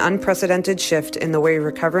experienced an unprecedented shift in the way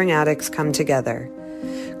recovering addicts come together.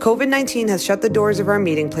 COVID-19 has shut the doors of our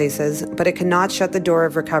meeting places, but it cannot shut the door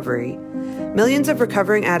of recovery. Millions of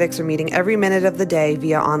recovering addicts are meeting every minute of the day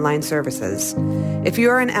via online services. If you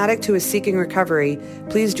are an addict who is seeking recovery,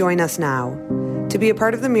 please join us now. To be a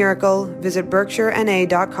part of the miracle, visit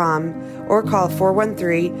berkshirena.com or call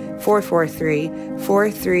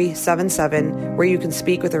 413-443-4377, where you can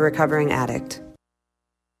speak with a recovering addict.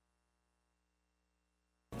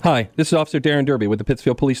 Hi, this is Officer Darren Derby with the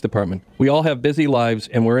Pittsfield Police Department. We all have busy lives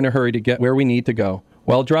and we're in a hurry to get where we need to go.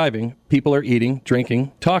 While driving, people are eating,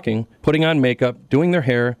 drinking, talking, putting on makeup, doing their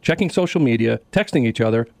hair, checking social media, texting each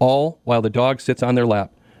other, all while the dog sits on their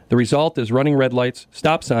lap. The result is running red lights,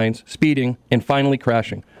 stop signs, speeding, and finally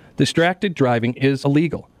crashing. Distracted driving is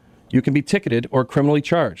illegal. You can be ticketed or criminally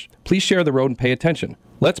charged. Please share the road and pay attention.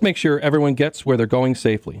 Let's make sure everyone gets where they're going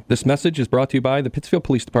safely. This message is brought to you by the Pittsfield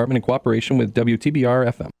Police Department in cooperation with WTBR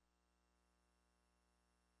FM.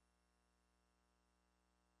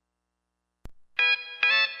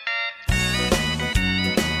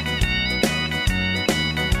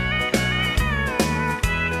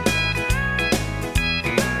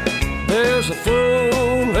 There's a fool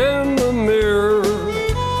in the mirror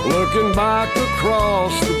looking back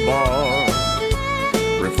across the bar.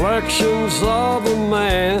 Reflections of a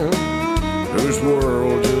man whose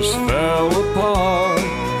world just fell apart.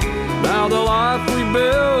 Now the life we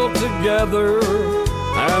built together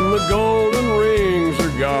and the golden rings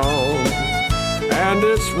are gone. And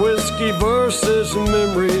it's whiskey versus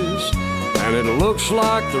memories, and it looks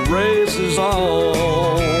like the race is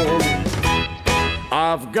on.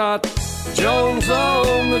 I've got Jones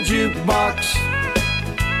on the jukebox,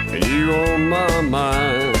 and you on my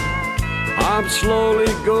mind. I'm slowly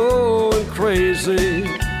going crazy,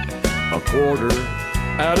 a quarter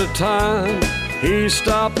at a time. He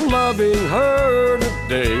stopped loving her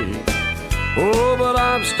today, oh, but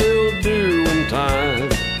I'm still doing time.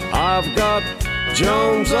 I've got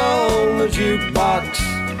Jones on the jukebox,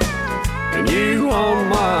 and you on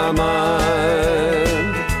my mind.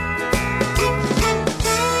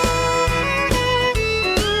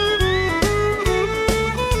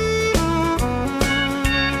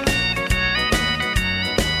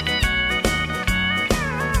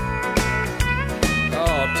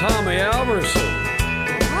 Tommy Alverson.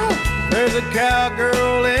 There's a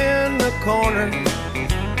cowgirl in the corner,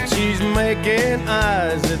 she's making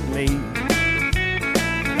eyes at me.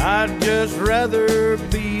 I'd just rather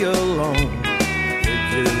be alone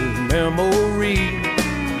with your memory.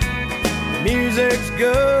 Music's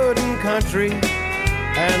good and country,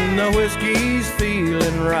 and the whiskey's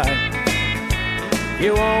feeling right.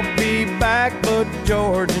 You won't be back, but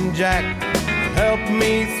George and Jack help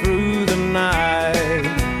me through the night.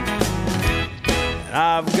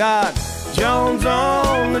 I've got Jones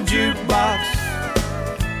on the jukebox,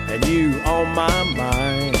 and you on my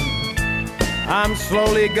mind. I'm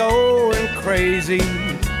slowly going crazy,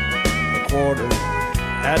 a quarter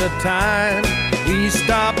at a time. He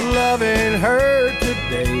stopped loving her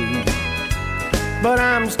today, but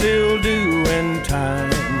I'm still doing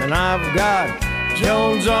time. And I've got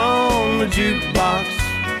Jones on the jukebox,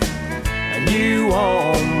 and you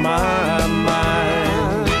on my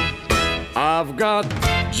mind. I've got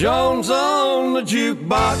Jones on the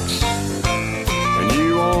jukebox, and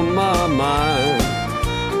you on my mind.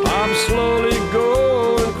 I'm slowly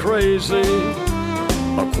going crazy,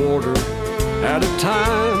 a quarter at a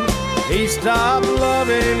time. He stopped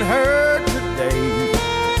loving her today,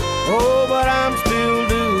 oh, but I'm still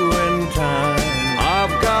doing time.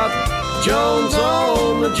 I've got Jones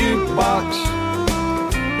on the jukebox,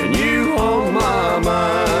 and you on my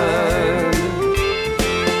mind.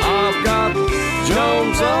 I've got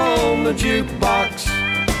Jones on the jukebox,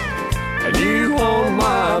 and you on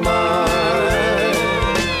my mind.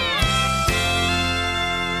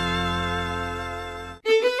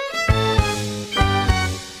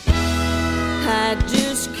 I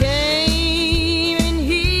just came in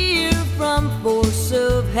here from force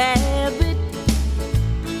of habit.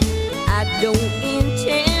 I don't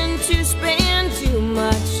intend to spend too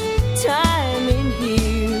much time in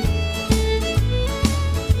here,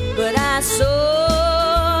 but I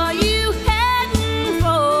saw you heading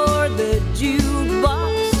for the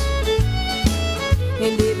jukebox,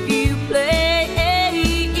 and if you play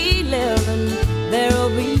 11, there'll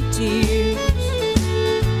be tears.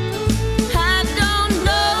 I don't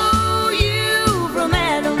know you from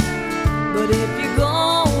Adam, but if you're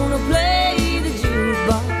gonna play the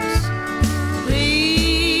jukebox,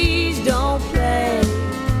 please don't play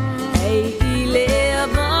 11.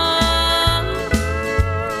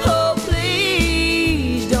 Oh,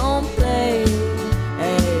 please don't play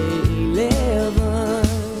 11.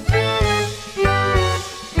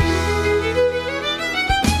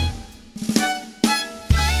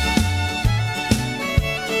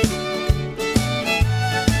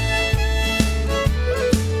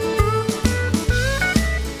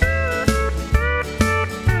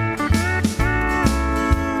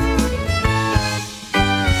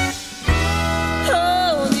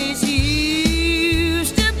 Oh, this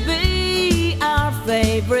used to be our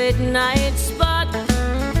favorite night spot,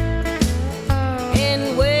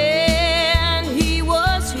 and when he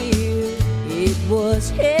was here, it was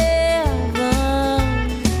heaven.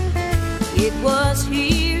 It was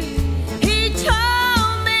here. He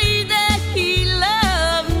told me that he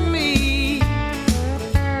loved me,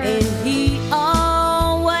 and he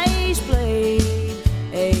always played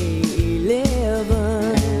 11.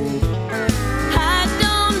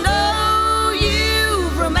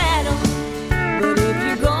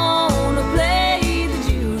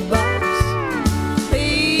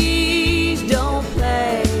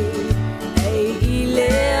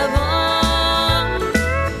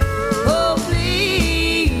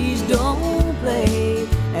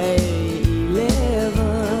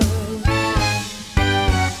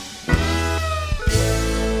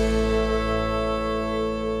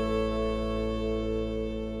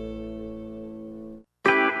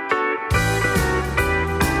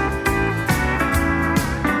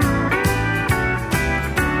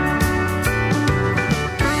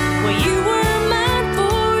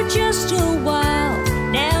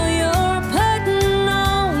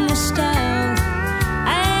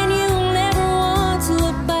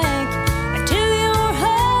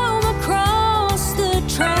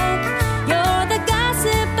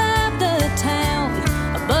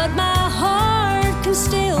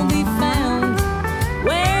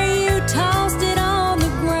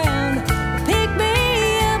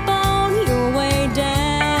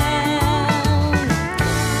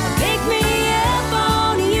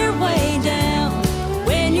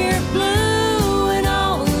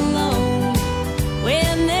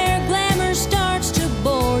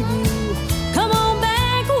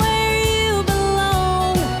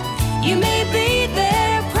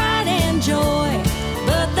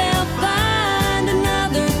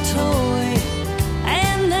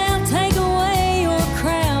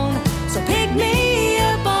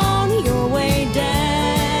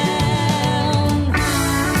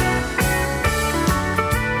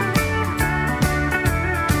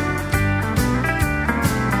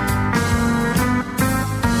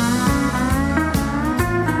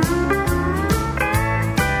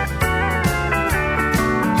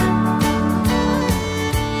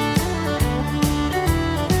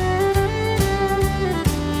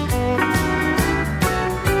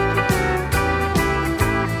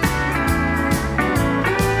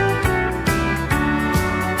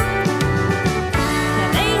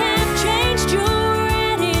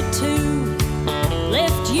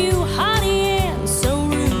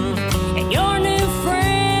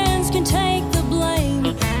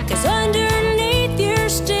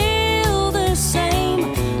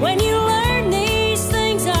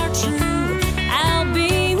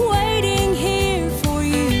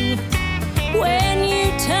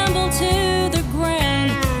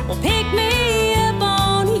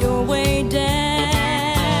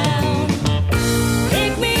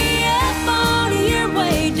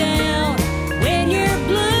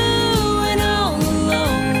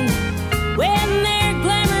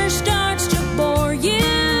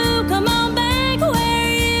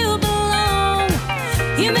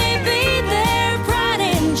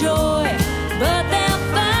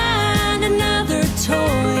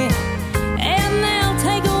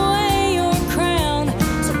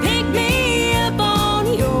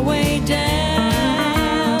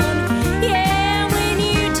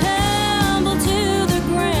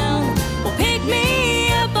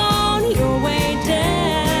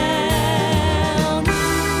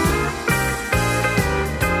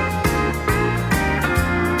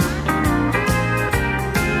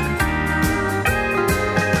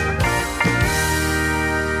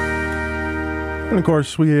 And of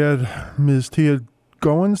course, we had Ms. Tia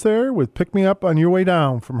Goins there with Pick Me Up on Your Way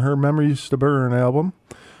Down from her Memories to Burn album.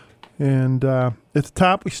 And at the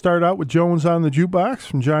top, we start out with Jones on the Jukebox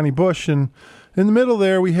from Johnny Bush. And in the middle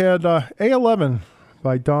there, we had A11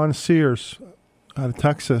 by Dawn Sears out of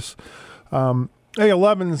Texas.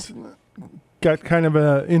 A11's got kind of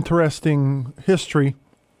an interesting history.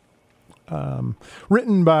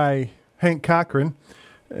 Written by Hank Cochran.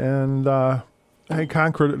 And Hank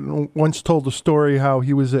Cochran once told the story how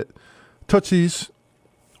he was at Tootsie's,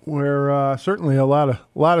 where certainly a lot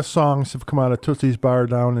of songs have come out of Tootsie's Bar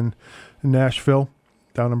down in Nashville,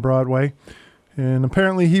 down on Broadway. And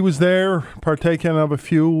apparently he was there partaking of a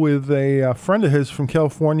few with a friend of his from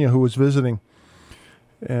California who was visiting.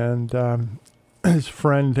 And his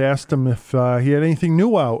friend asked him if he had anything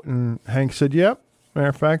new out. And Hank said, yep. Matter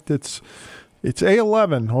of fact, it's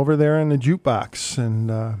A11 over there in the jukebox.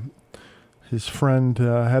 And his friend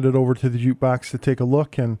headed over to the jukebox to take a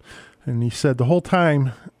look. And he said the whole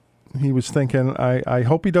time he was thinking, I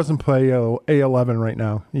hope he doesn't play A11 right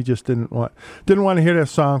now. He just didn't want to hear that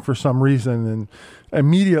song for some reason. And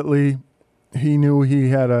immediately he knew he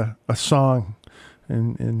had a song.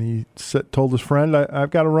 And he told his friend,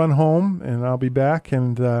 I've got to run home and I'll be back.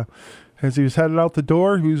 And as he was headed out the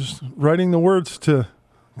door, he was writing the words to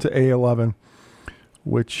A11,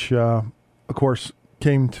 which, of course,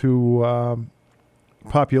 came to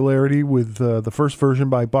popularity with the first version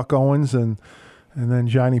by Buck Owens and then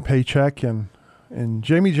Johnny Paycheck and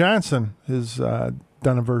Jamie Johnson has done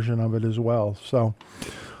a version of it as well. So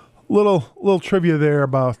little trivia there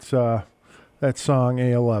about that song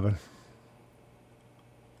A11.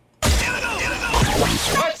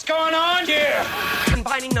 What's going on here?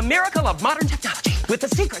 Combining the miracle of modern technology with the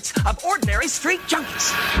secrets of ordinary street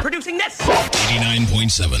junkies. Producing this.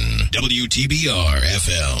 89.7 WTBR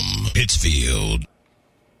FM, Pittsfield.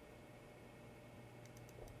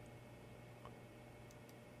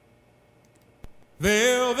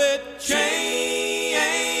 Velvet chain,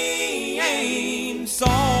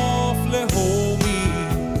 softly hold me,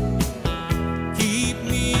 keep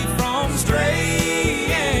me from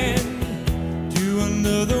straying to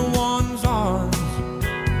another one's arms,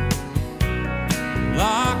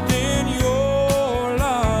 locked in your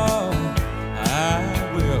love,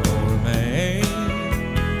 I will remain.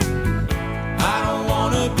 I don't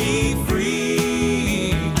want to be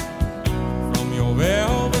free from your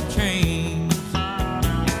velvet chain.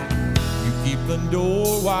 The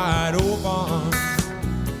door wide open,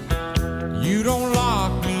 you don't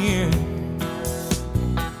lock me in.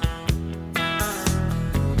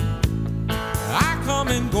 I come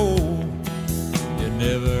and go, you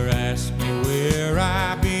never ask me where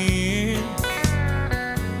I've been.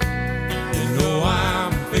 You know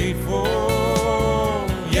I'm faithful,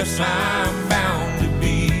 yes I'm bound to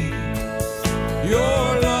be.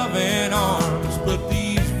 Your loving arms put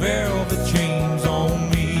these velvet chains on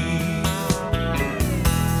me.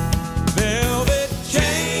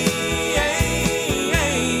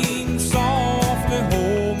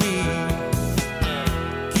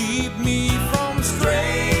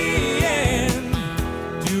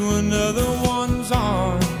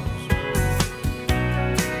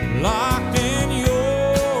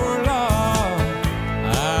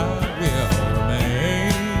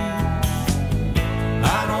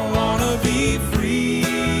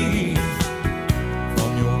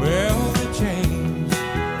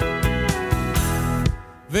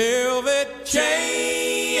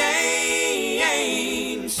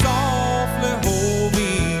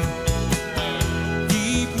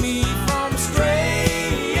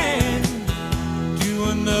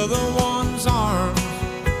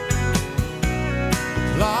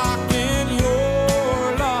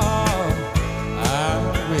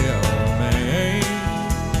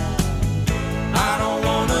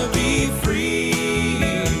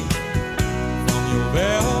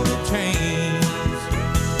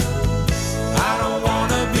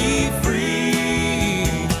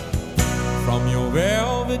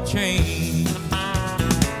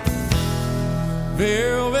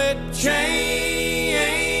 Velvet chains.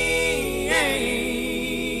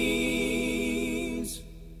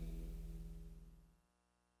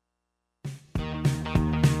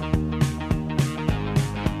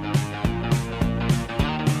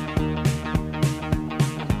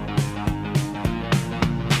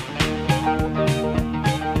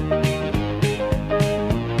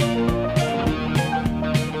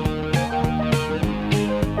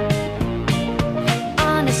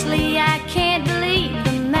 Honestly, I can't believe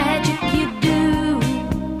the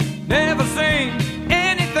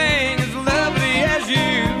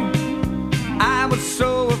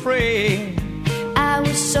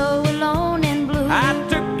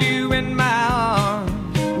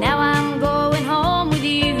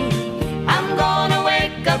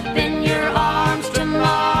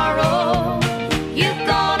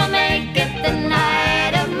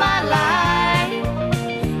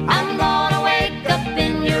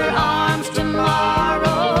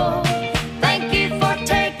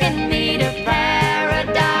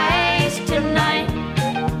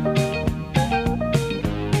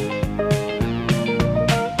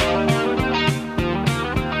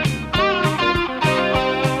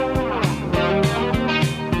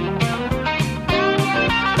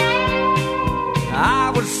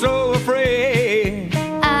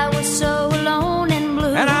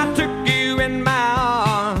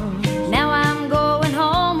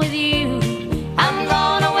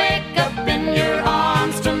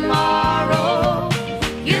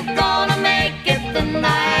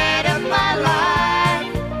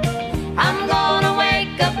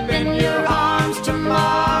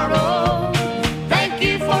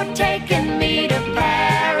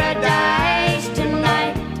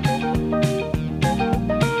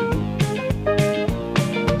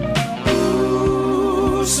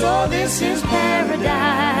so this is paradise.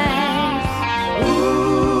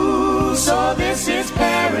 Ooh, so this is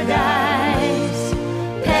paradise.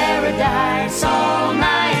 Paradise all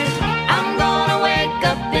night. I'm gonna wake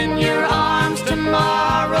up in your arms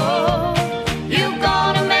tomorrow. You're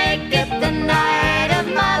gonna make it the night of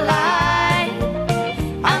my life.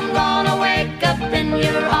 I'm gonna wake up in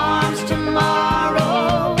your arms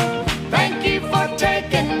tomorrow. Thank you for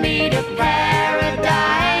taking me to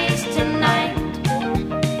paradise tonight.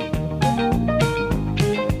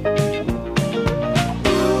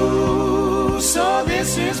 Ooh, so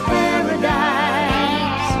this is paradise.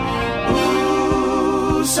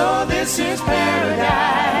 Ooh, so this is paradise.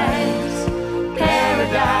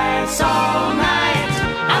 Paradise all night.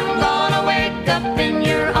 I'm gonna wake up in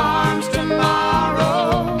your arms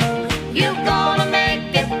tomorrow. You're gonna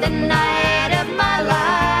make it the night of my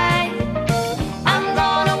life. I'm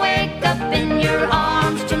gonna wake up in your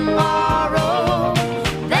arms tomorrow.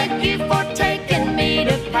 Thank you for taking me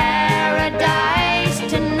to paradise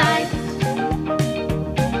tonight.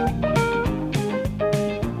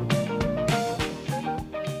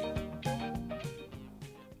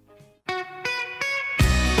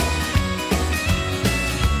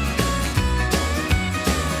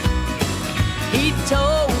 He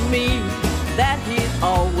told me that he'd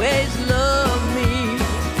always love me.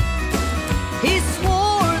 He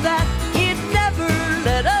swore that he'd never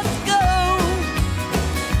let us go.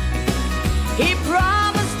 He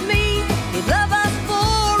promised me he'd love us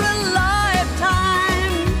for a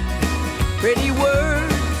lifetime. Pretty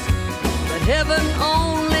words, but heaven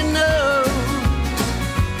only knows.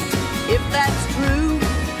 If that's true,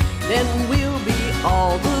 then we'll be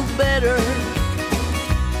all the better.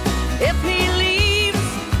 If he leaves,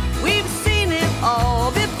 we've seen it all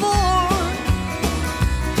before.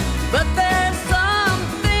 But there's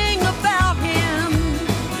something about him.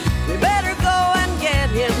 We better go and get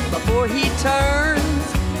him before he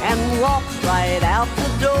turns and walks right out the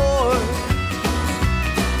door.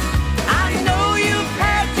 I know you've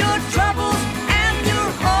had your troubles and your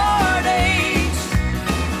heartaches.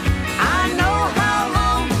 I know how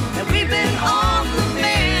long that we've been on the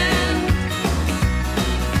mend.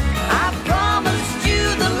 I promised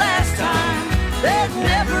you the last time there'd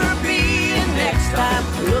never be a next time.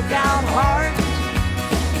 Look out, heart,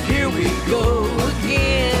 here we go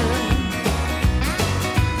again.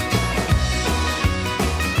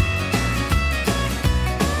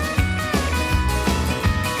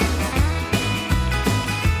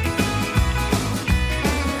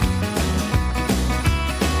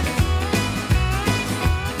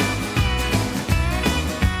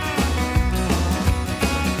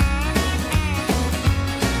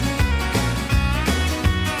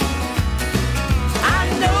 I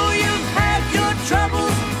know you've had your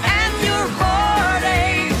troubles and your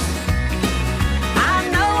heartaches. I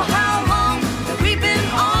know how long that we've been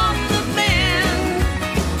on the mend.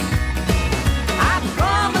 I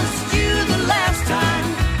promised you the last time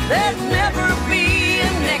there'd never be a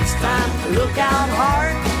next time. Look out,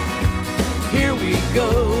 heart, here we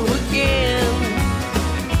go again.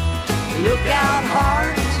 Look out,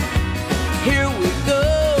 heart, here we go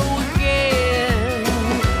again.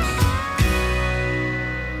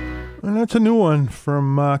 And that's a new one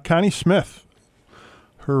from Connie Smith.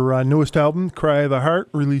 Her newest album, Cry of the Heart,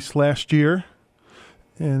 released last year.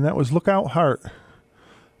 And that was Look Out, Heart.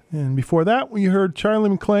 And before that, we heard Charlie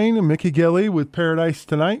McClain and Mickey Gilley with Paradise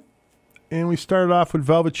Tonight. And we started off with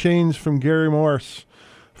Velvet Chains from Gary Morris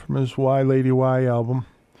from his Why Lady Why album.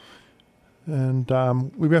 And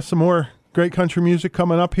we've got some more great country music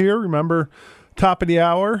coming up here. Remember, top of the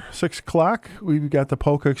hour, 6 o'clock, we've got the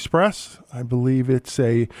Polka Express. I believe it's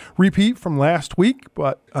a repeat from last week,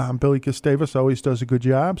 but Billy Gustavus always does a good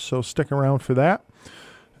job, so stick around for that.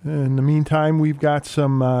 In the meantime, we've got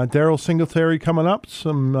some Daryl Singletary coming up,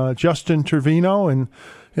 some Justin Trevino, and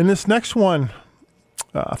in this next one,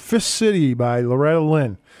 Fist City by Loretta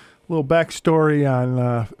Lynn. A little backstory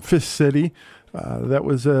on Fist City. That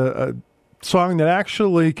was a song that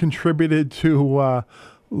actually contributed to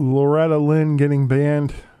Loretta Lynn getting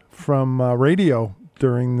banned from radio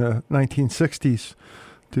during the 1960s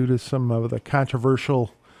due to some of the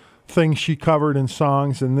controversial things she covered in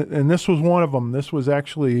songs, and this was one of them. This was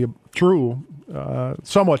actually true,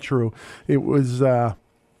 somewhat true. It was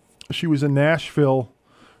she was in Nashville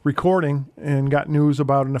recording and got news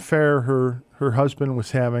about an affair her husband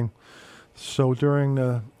was having. So during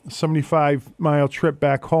the 75-mile trip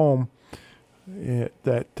back home,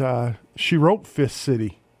 she wrote Fist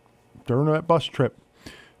City during that bus trip.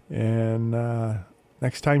 And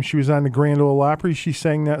next time she was on the Grand Ole Opry, she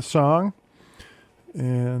sang that song.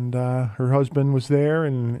 And her husband was there,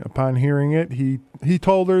 and upon hearing it, he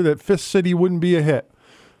told her that Fist City wouldn't be a hit.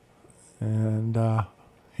 And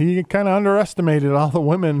he kind of underestimated all the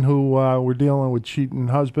women who were dealing with cheating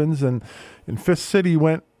husbands, and Fist City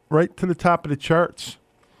went right to the top of the charts.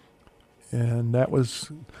 And that was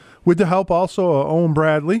with the help also of Owen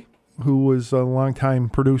Bradley, who was a longtime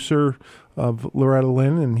producer of Loretta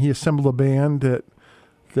Lynn, and he assembled a band that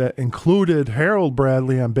included Harold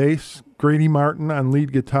Bradley on bass, Grady Martin on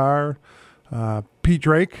lead guitar, Pete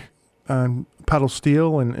Drake on pedal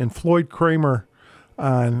steel, and Floyd Kramer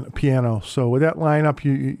on piano. So with that lineup,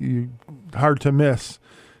 you hard to miss.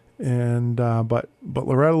 And but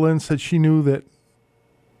Loretta Lynn said she knew that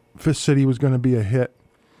Fist City was going to be a hit.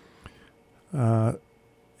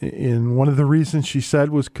 And one of the reasons she said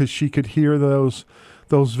was because she could hear those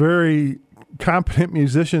very competent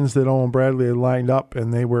musicians that Owen Bradley had lined up,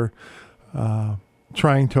 and they were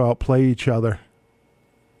trying to outplay each other.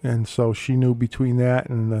 And so she knew between that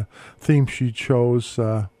and the theme she chose,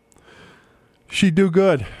 she'd do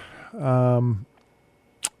good.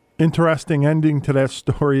 Interesting ending to that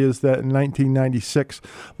story is that in 1996,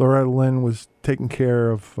 Loretta Lynn was taking care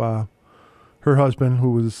of her husband,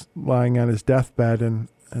 who was lying on his deathbed, and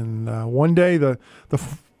one day the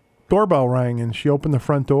doorbell rang, and she opened the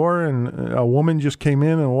front door, and a woman just came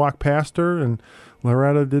in and walked past her, and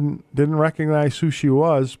Loretta didn't recognize who she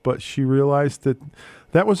was, but she realized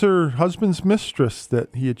that was her husband's mistress that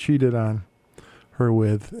he had cheated on her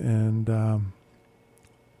with. And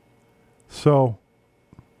so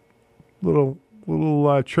little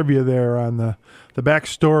trivia there on the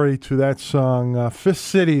backstory to that song, Fist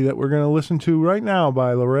City, that we're going to listen to right now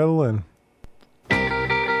by Loretta Lynn.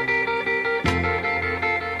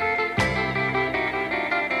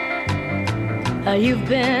 You've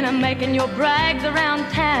been making your brags around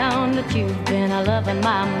town that you've been loving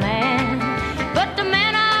my man. But the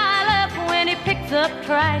man I love, when he picks up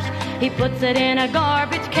trash, he puts it in a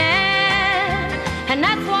garbage can. And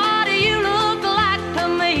that's what you look like to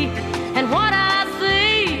me. And what I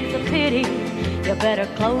see is a pity. You better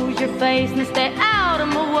close your face and stay out of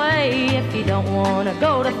my way if you don't want to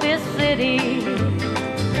go to Fist City.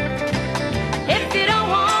 If you don't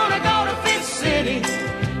want to go to Fist City,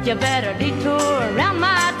 you better detour around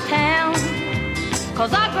my town.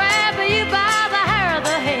 'Cause I'll grab you by the hair of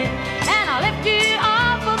the head and I'll lift you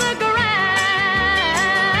off of the ground.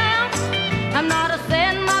 I'm not a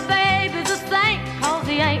saying my baby's a saint, 'cause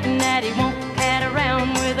he ain't, and that he won't cat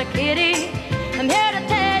around with a kitty. I'm here to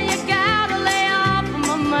tell you, gotta lay off of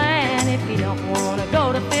my man if you don't want to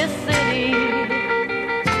go to Fist City.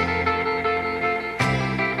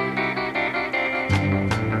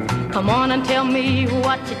 Come on and tell me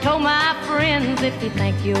what you told my friends if you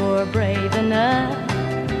think you're brave enough.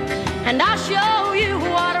 And I'll show you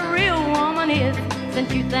what a real woman is,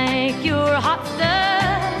 since you think you're hot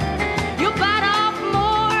stuff. You'll bite off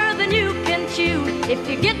more than you can chew if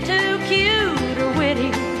you get too cute or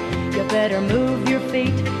witty. You better move your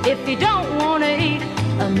feet if you don't want to eat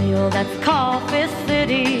a meal that's called Fist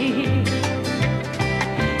City.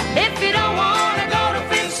 If you don't want to go to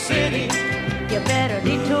Fist City, you better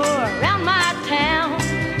detour around my town.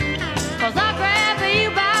 'Cause I'll grab you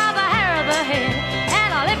by the hair of the head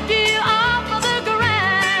and I'll lift you off of the ground.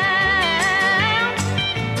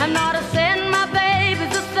 I'm not a saying my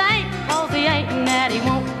baby's a saint, 'cause he ain't, and that he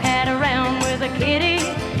won't cat around with a kitty.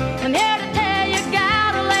 I'm here to tell you,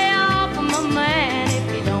 gotta lay off of my man if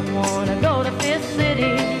you don't want to go to Fist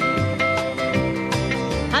City.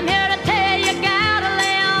 I'm here to tell you, gotta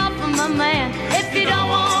lay off of my man if you don't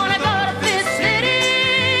want to go to Fist City.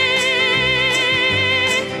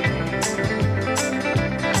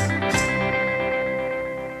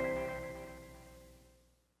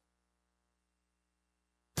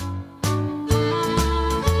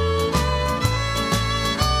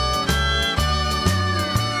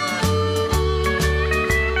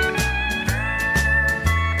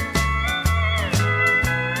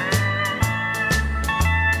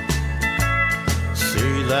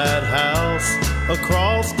 See that house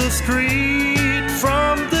across the street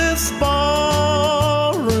from this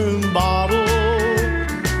ballroom bottle.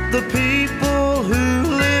 The people who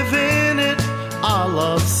live in it I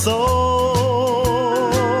love so.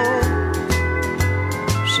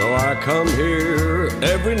 So I come here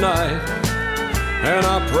every night and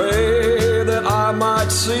I pray that I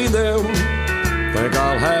might see them. Think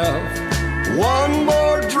I'll have one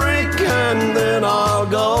more drink and then I'll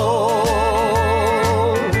go.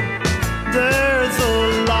 There's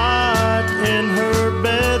a light in her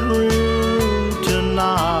bedroom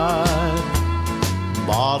tonight,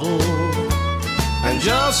 bottle. And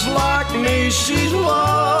just like me, she's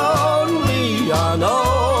lonely I know.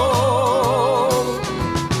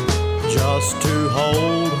 Just to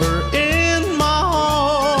hold her in my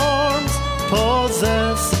arms,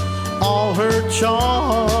 possess all her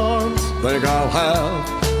charms. Think I'll have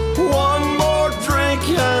one more drink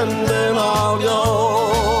and then I'll go.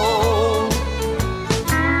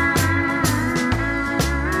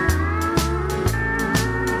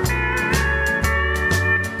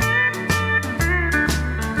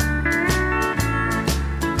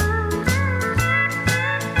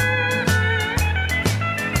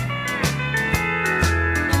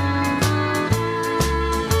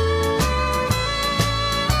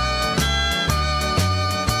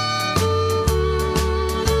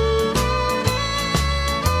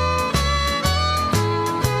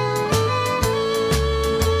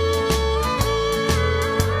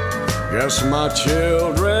 Guess my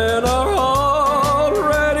children are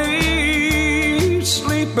already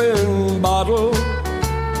sleeping bottle,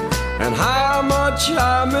 and how much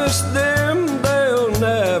I miss them they'll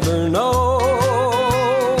never know.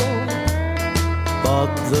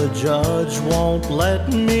 But the judge won't let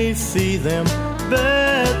me see them.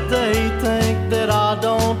 Bet they think that I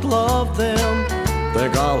don't love them.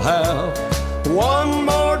 Think I'll have one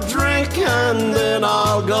more drink and then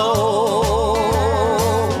I'll go.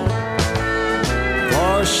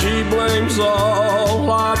 For she blames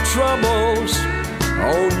all our troubles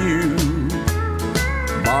on you,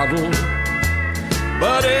 bottle.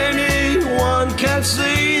 But anyone can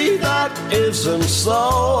see that isn't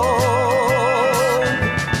so.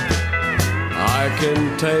 I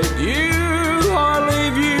can take you or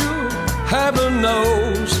leave you. Heaven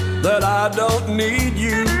knows that I don't need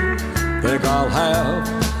you. Think I'll have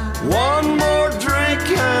one more drink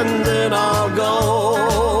and then I'll go.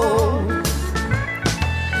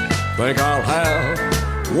 Think I'll have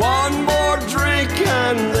one more drink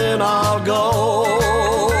and then I'll go.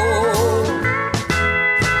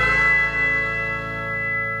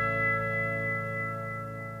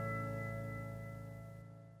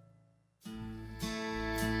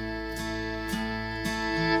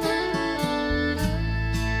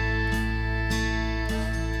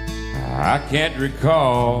 I can't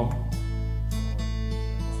recall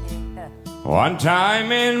one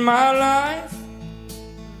time in my life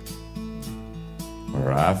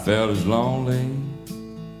where I felt as lonely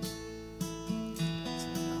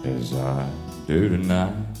as I do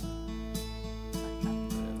tonight.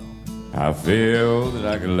 I feel that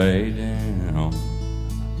I could lay down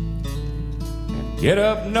and get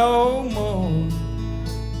up no more.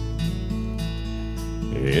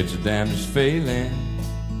 It's the damnedest feeling.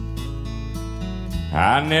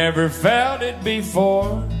 I never felt it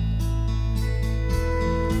before.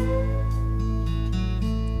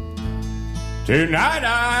 Tonight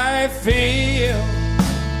I feel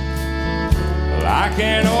like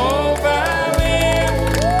an old violin,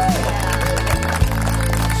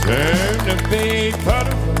 soon to be put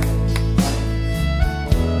away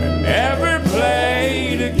and never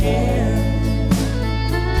played again.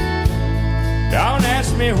 Don't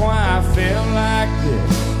ask me why I feel like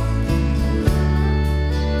this,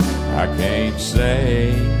 I can't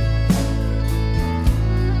say.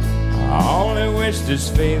 I only wish this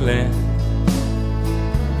feeling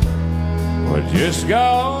would just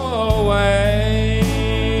go away.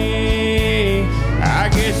 I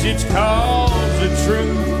guess it's 'cause the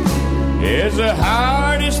truth is the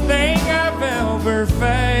hardest thing I've ever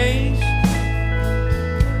faced.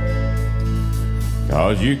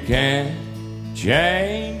 'Cause you can't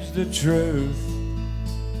change the truth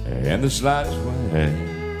in the slightest way.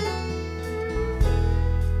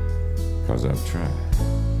 'Cause I've tried.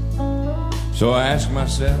 So I ask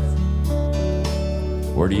myself,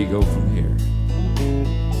 where do you go from here?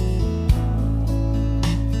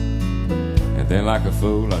 And then like a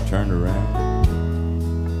fool I turned around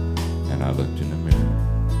and I looked in the mirror.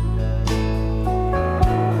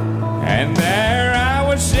 And there I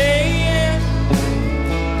was seeing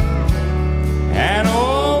an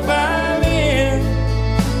old violin,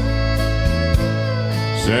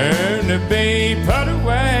 soon to be put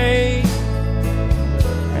away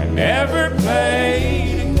and never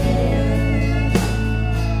played again.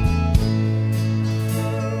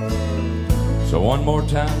 So one more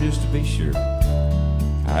time, just to be sure,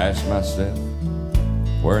 I ask myself,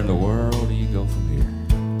 where in the world do you go from here?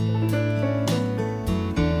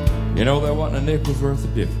 You know, there wasn't a nickel's worth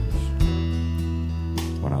of difference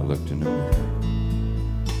when I looked in the mirror.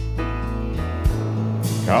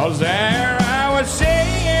 'Cause there I was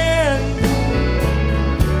seeing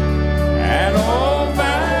an old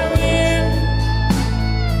violin,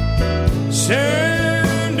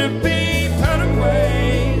 soon to be put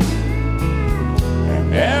away and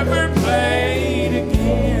never played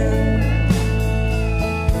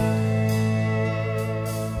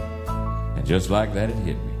just like that it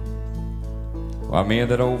hit me. While me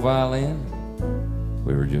and that old violin,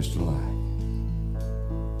 we were just alike.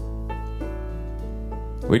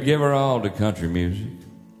 We'd give our all to country music,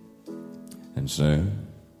 and soon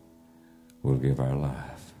we'll give our life.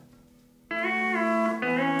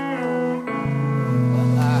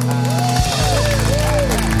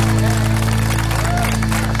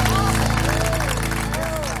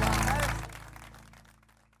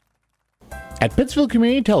 At Pittsfield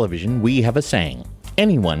Community Television, we have a saying: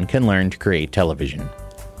 anyone can learn to create television.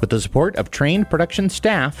 With the support of trained production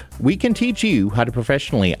staff, we can teach you how to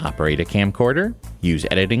professionally operate a camcorder, use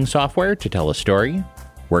editing software to tell a story,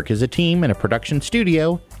 work as a team in a production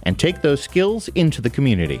studio, and take those skills into the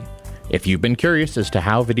community. If you've been curious as to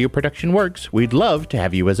how video production works, we'd love to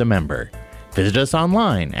have you as a member. Visit us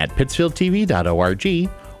online at pittsfieldtv.org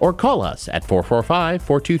or call us at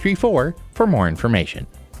 445-4234 for more information.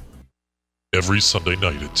 Every Sunday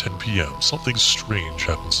night at 10 p.m., something strange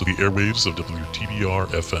happens to the airwaves of WTBR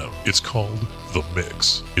FM. It's called The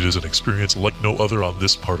Mix. It is an experience like no other on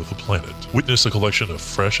this part of the planet. Witness a collection of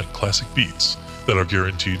fresh and classic beats that are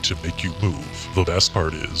guaranteed to make you move. The best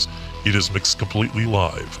part is, it is mixed completely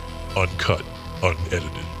live, uncut,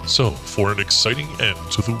 unedited. So, for an exciting end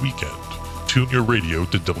to the weekend, tune your radio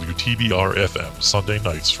to WTBR FM Sunday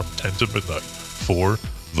nights from 10 to midnight for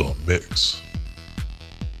The Mix.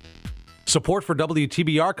 Support for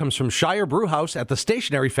WTBR comes from Shire Brewhouse at the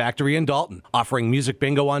Stationery Factory in Dalton, offering music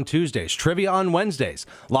bingo on Tuesdays, trivia on Wednesdays,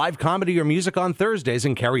 live comedy or music on Thursdays,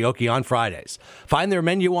 and karaoke on Fridays. Find their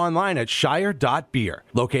menu online at shire.beer,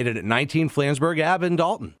 located at 19 Flansburgh Ave in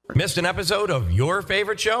Dalton. Missed an episode of your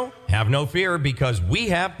favorite show? Have no fear, because we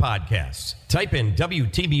have podcasts. Type in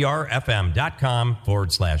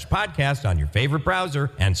WTBRFM.com/podcast on your favorite browser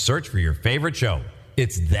and search for your favorite show.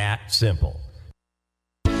 It's that simple.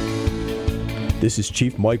 This is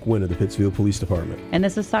Chief Mike Wynn of the Pittsfield Police Department. And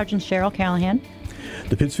this is Sergeant Cheryl Callahan.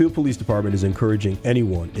 The Pittsfield Police Department is encouraging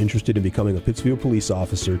anyone interested in becoming a Pittsfield police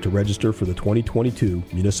officer to register for the 2022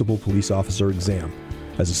 Municipal Police Officer Exam.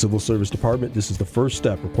 As a civil service department, this is the first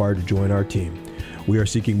step required to join our team. We are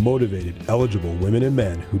seeking motivated, eligible women and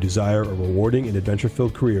men who desire a rewarding and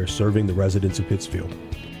adventure-filled career serving the residents of Pittsfield.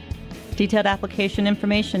 Detailed application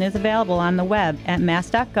information is available on the web at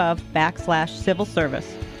mass.gov/civil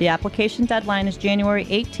service. The application deadline is January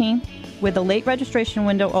 18th, with a late registration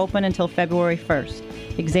window open until February 1st.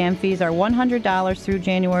 Exam fees are $100 through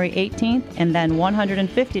January 18th, and then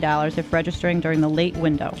 $150 if registering during the late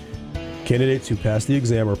window. Candidates who pass the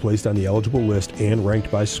exam are placed on the eligible list and ranked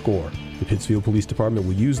by score. The Pittsfield Police Department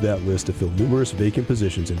will use that list to fill numerous vacant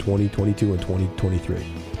positions in 2022 and 2023.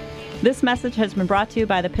 This message has been brought to you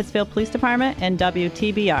by the Pittsfield Police Department and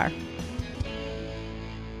WTBR.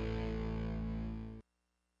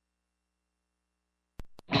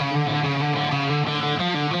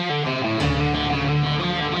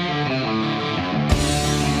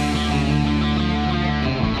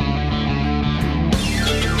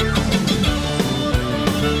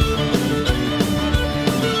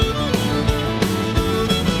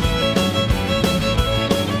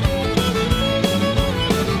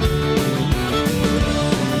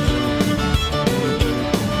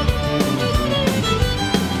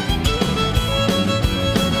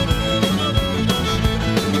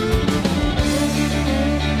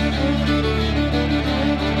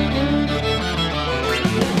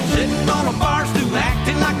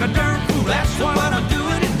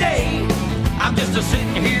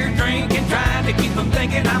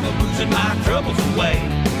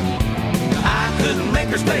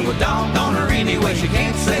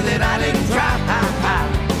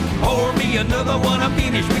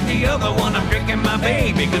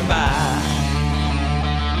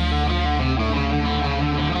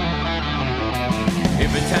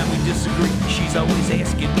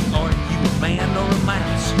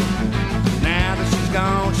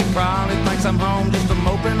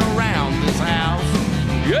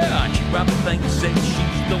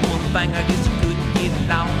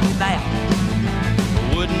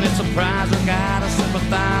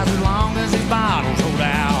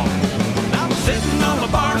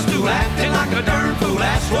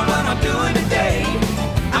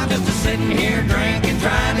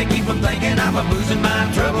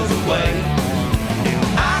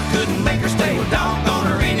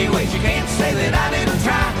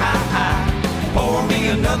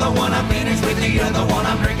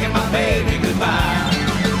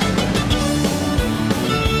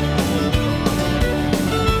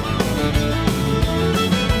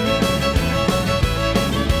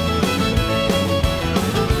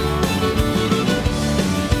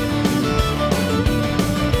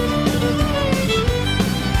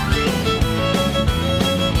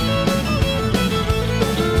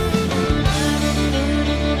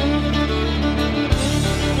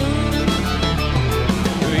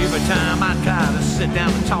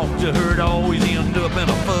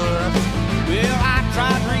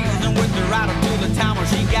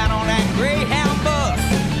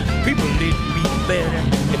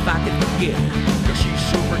 get, cause she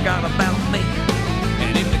sure forgot about me.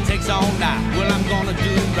 And if it takes all night, well, I'm gonna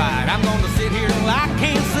do it right. I'm gonna sit here till I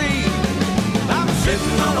can't see. I'm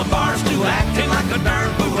sitting on a bar stool acting like a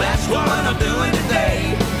darn fool. That's what I'm doing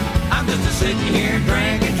today. I'm just a sitting here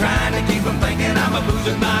drinking, trying to keep from thinking I'm a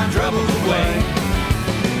boozing my troubles away.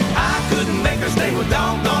 I couldn't make her stay with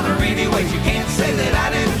doggone her anyway. She can't say that I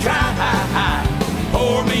didn't try.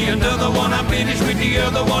 Pour me another one, I'm finished with the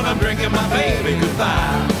other one. I'm drinking my baby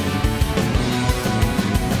goodbye.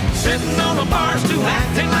 Sitting on a bar stool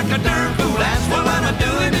acting like a darn fool. That's what I'm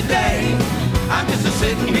doing today. I'm just a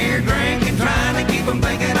sitting here drinking, trying to keep from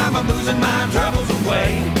thinking I'm a boozing my troubles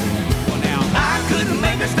away. Well, now I couldn't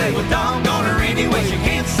make her stay with doggone her anyway. She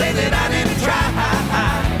can't say that I didn't try.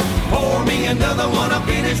 Pour me another one, I'm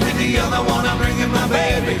finished with the other one. I'm drinking my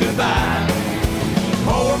baby goodbye.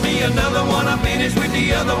 Pour me another one, I'm finished with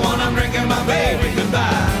the other one. I'm drinking my baby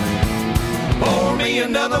goodbye. Pour me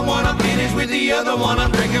another one, I'm finished with the other one.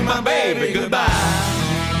 I'm drinking my baby goodbye.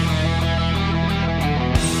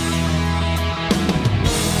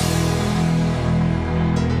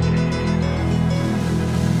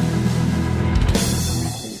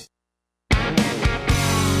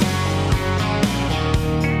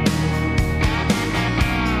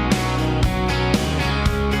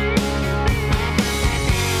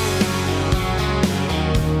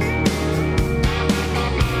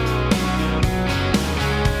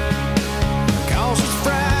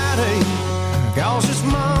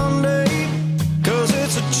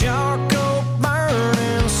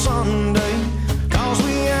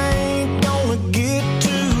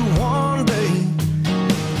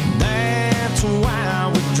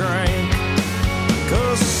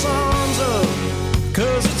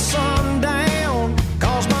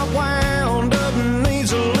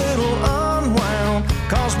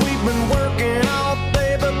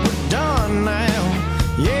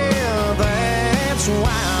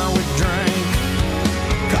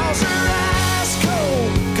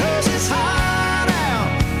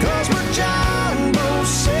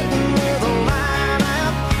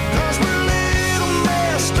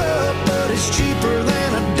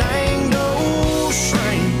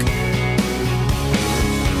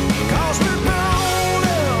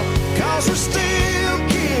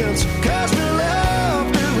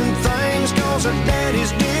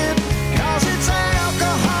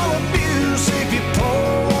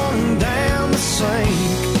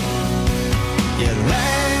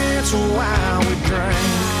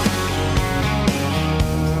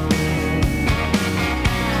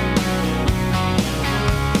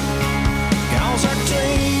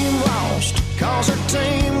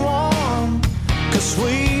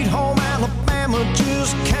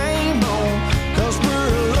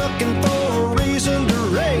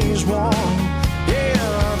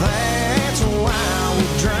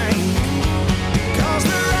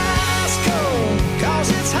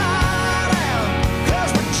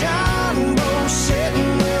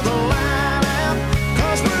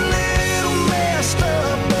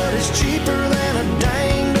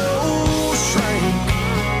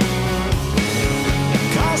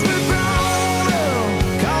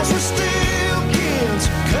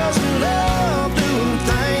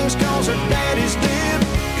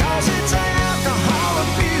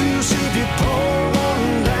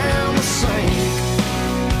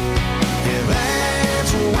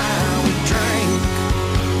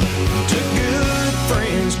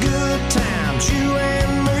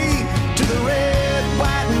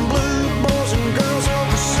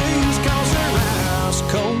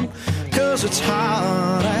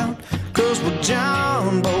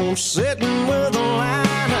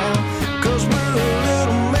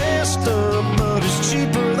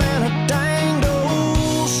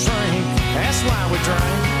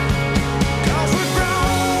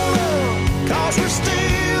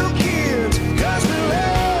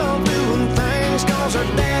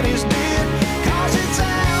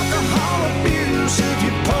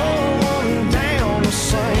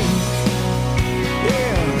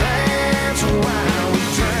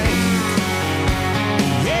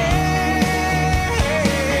 Yeah.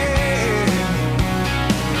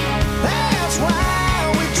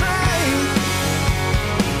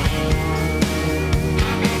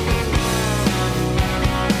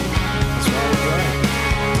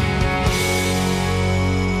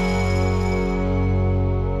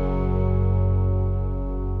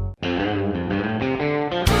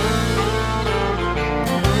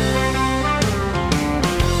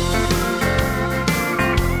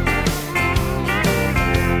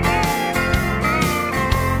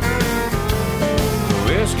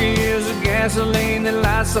 gasoline that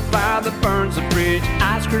lights the fire that burns the bridge.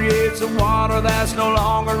 Ice creates the water that's no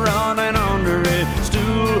longer running under it.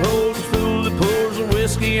 Stool holds the fool that pours the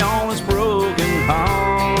whiskey on his broken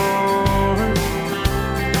heart.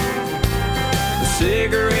 The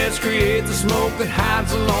cigarettes create the smoke that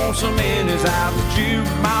hides the lonesome in his eyes. The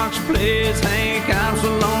jukebox plays Hank, I'm so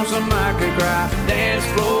lonesome I could cry. Dance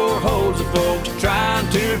floor holds the folks trying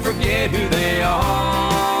to forget who they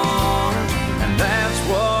are. And that's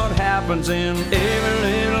what happens in every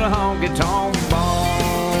little honky-tonk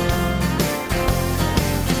bar.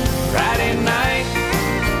 Friday night,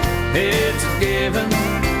 it's a given,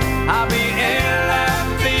 I'll be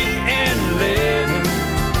L.I.V. and living.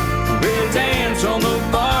 We'll dance on the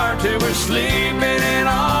bar till we're sleeping and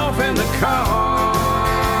off in the car.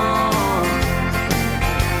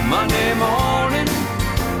 Monday morning,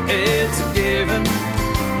 it's a given,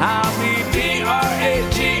 I'll be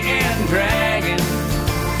D-R-A-G and dragging.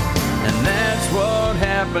 And that's what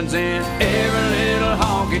happens in every little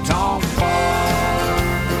honky-tonk bar.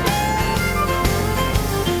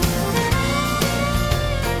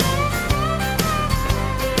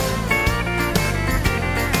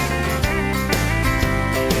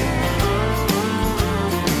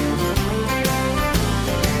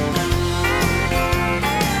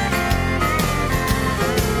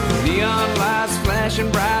 Neon lights flashing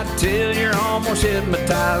bright till you're almost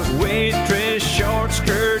hypnotized. Waitress short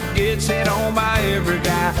skirt gets hit on by every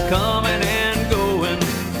guy. Coming and going,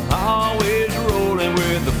 always rolling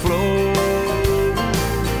with the flow.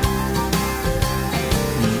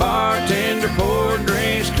 Bartender pour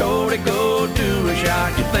drinks, Cody go do a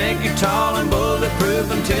shot. You think you're tall and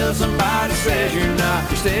bulletproof until somebody says you're not.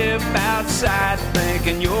 You step outside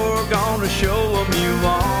thinking you're gonna show them you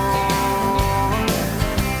are.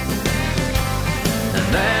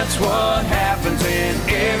 That's what happens in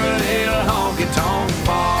every little honky-tonk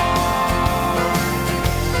bar.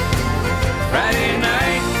 Friday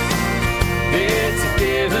night, it's a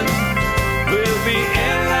given, we'll be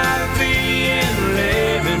L.I.V. and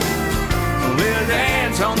living. We'll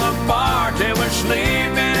dance on the bar till we're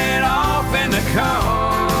sleeping it off in the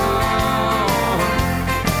car.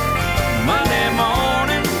 Monday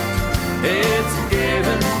morning, it's a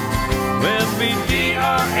given, we'll be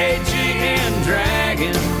D-R-A-G and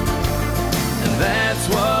dragging. And that's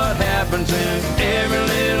what happens in every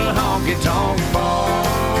little honky-tonk bar.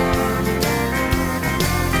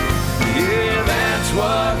 Yeah, that's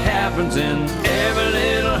what happens in every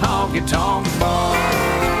little honky-tonk bar.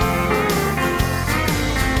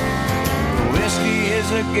 Whiskey is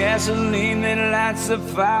the gasoline that lights the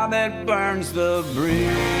fire that burns the bridge.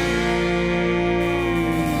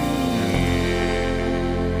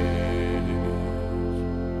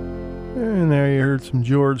 And there you heard some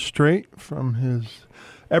George Strait from his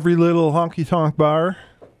Every Little Honky Tonk Bar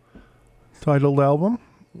titled album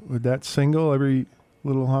with that single, Every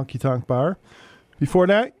Little Honky Tonk Bar. Before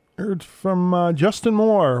that, heard from Justin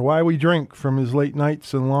Moore, Why We Drink, from his Late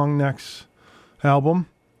Nights and Long Necks album.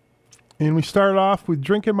 And we started off with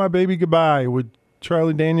Drinking My Baby Goodbye with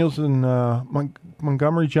Charlie Daniels and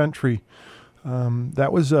Montgomery Gentry.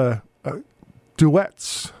 That was a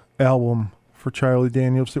duets album for Charlie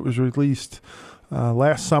Daniels. It was released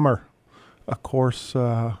last summer, of course,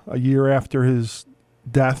 a year after his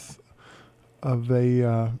death of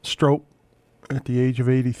a stroke at the age of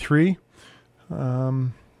 83.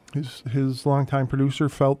 His longtime producer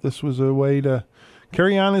felt this was a way to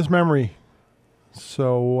carry on his memory.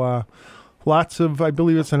 So lots of, I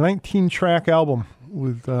believe it's a 19-track album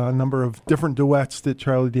with a number of different duets that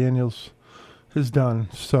Charlie Daniels has done.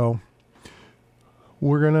 So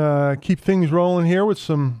we're going to keep things rolling here with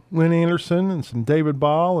some Lynn Anderson and some David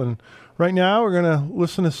Ball. And right now we're going to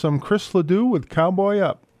listen to some Chris Ledoux with Cowboy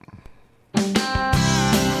Up.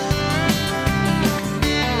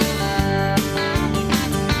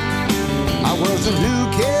 I was a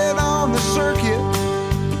new kid on the circuit,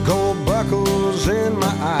 gold buckles in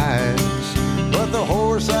my eyes. But the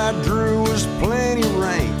horse I drew was plenty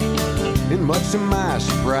rank, and much to my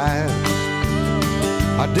surprise,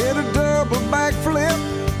 I did a double backflip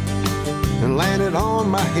and landed on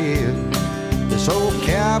my head. This old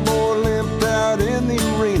cowboy limped out in the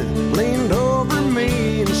arena, leaned over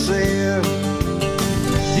me and said,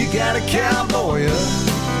 "You got a cowboy up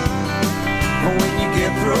when you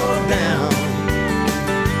get thrown down.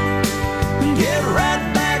 Get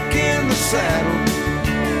right back in the saddle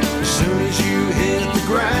as soon as you hit the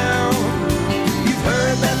ground. You've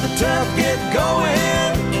heard that the tough get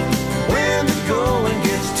going when the going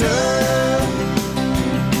gets tough.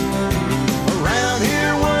 Around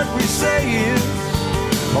here what we say is,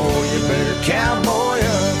 oh, you better cowboy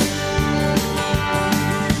up."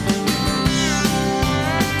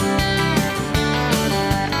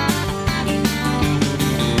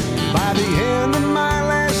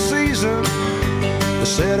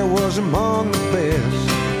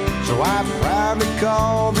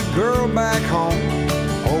 called the girl back home,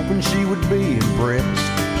 hoping she would be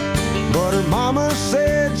impressed. But her mama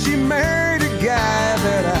said she married a guy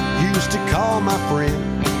that I used to call my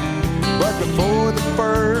friend. But before the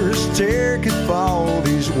first tear could fall,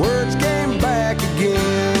 these words came back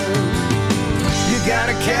again. You got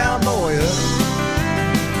a cowboy up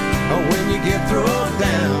when you get thrown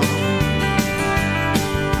down.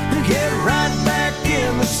 Get right back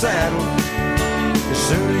in the saddle as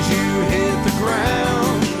soon as you hit the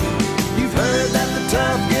ground. You've heard that the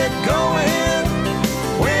tough get going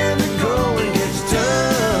when the going gets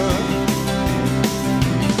tough.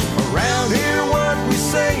 Around here what we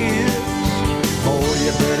say is, boy,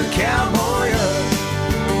 you better cowboy up.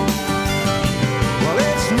 Well,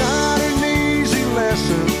 it's not an easy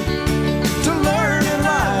lesson to learn in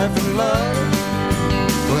life and love,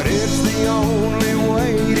 but it's the only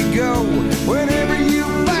way to go whenever you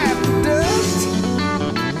bite the dust.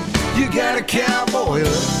 You got a cowboy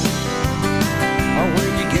up when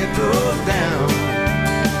you get thrown down.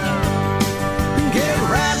 Get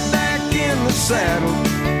right back in the saddle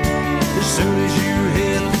as soon as you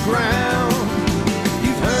hit the ground.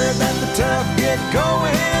 You've heard that the tough get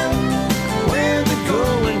going when the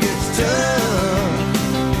going gets tough.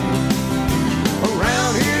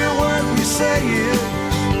 Around here what we say is,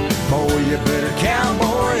 boy, you better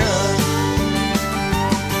cowboy up.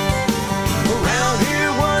 Around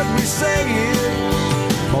here what we say is,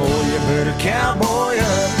 boy, you better cowboy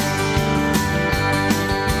up.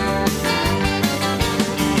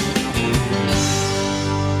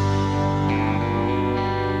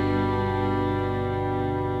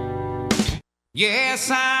 Yes,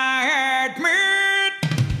 I admit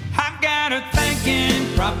I've got a thinking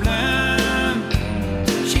problem.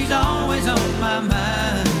 She's always on my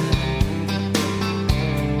mind.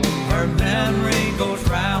 Her memory goes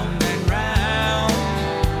round and round.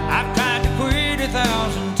 I've tried to quit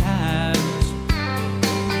 1,000 times.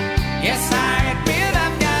 Yes, I admit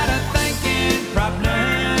I've got a thinking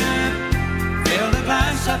problem. Fill the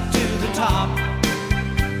glass up to the top.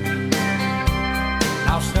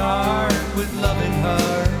 I'll start with loving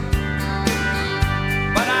her,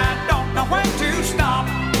 but I don't know when to stop.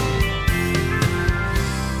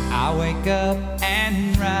 I wake up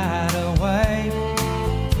and right away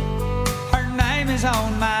her name is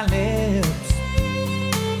on my lips.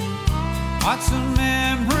 Watch the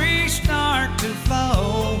memories start to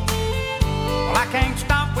flow. Well, I can't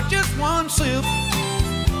stop with just one sip.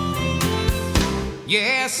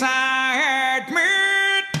 Yes, I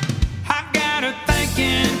admit I've got a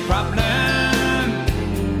thinking problem.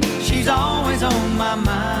 She's always on my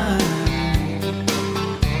mind.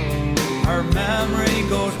 Her memory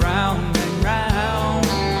goes round and round.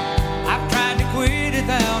 I've tried to quit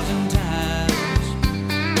 1,000 times.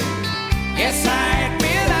 Yes, I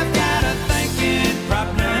admit I've got a thinking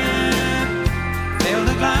problem. Fill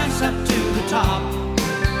the glass up to the top.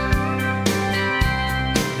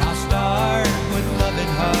 I'll start with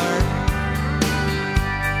loving her,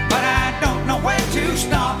 but I don't know when to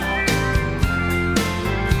stop.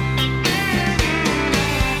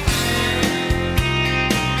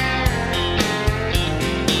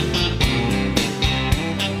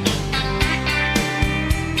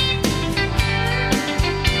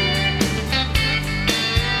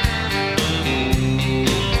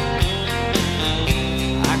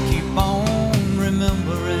 I keep on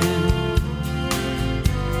remembering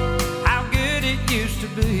how good it used to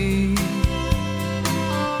be.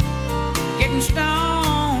 Getting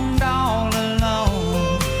stoned all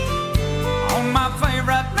alone on my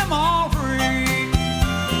favorite memory.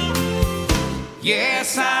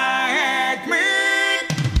 Yes, I admit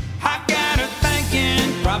I've got a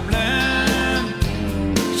thinking problem.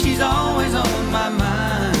 She's always on my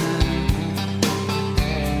mind.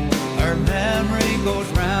 Her memory goes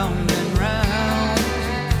round and round.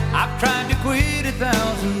 I've tried to quit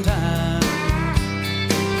 1,000 times.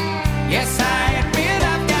 Yes, I admit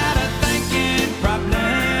I've got a thinking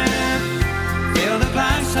problem. Fill the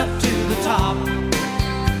glass up to the top.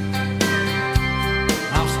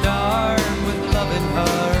 I'll start with loving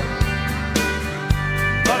her,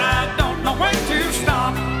 but I don't know when to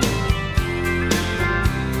stop.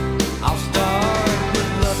 I'll start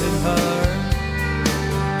with loving her,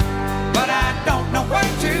 but I don't know when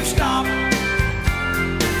to stop.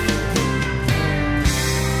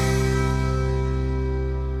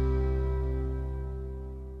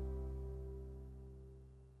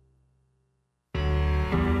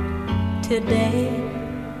 Today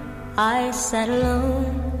I sat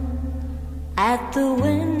alone at the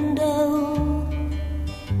window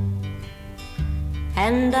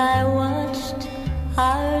and I watched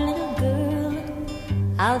our little girl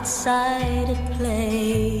outside at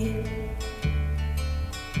play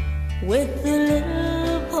with the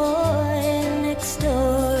little boy next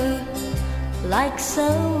door, like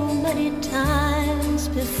so many times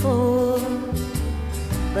before.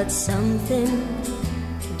 But something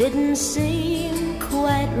didn't seem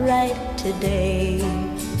quite right today.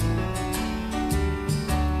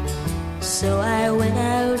 So I went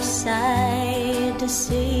outside to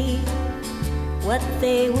see what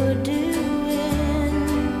they were doing.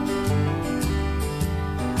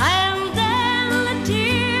 And then the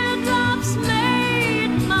teardrops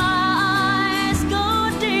made my eyes go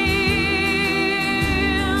dim,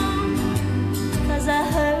 'cause I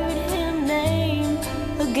heard him name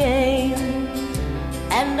again,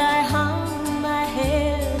 and I hung my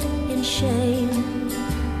head in shame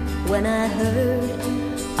when I heard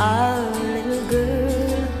our little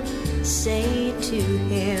girl say to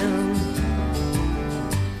him,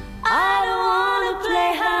 I don't want to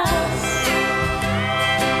play house.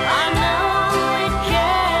 I know it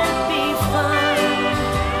can't be fun.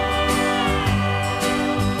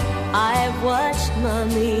 I've watched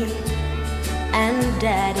Mommy and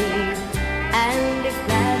Daddy, and if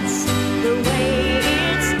that's the way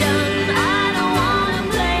it's done, I don't want to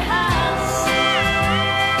play house.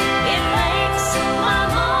 It makes my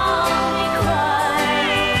mommy cry.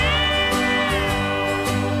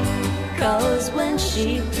 'Cause when she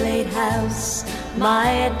played house,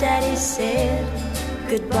 my daddy said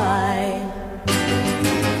goodbye.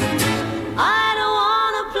 I don't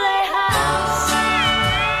want to play house.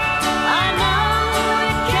 I know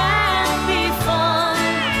it can't be fun.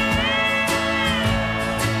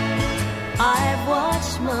 I've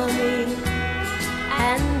watched Mommy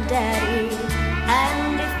and Daddy,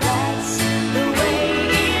 and if that's the way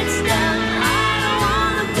it's done, I don't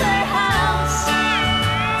want to play house.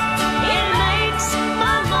 It makes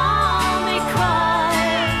my mommy cry.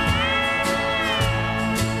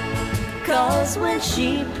 'Cause when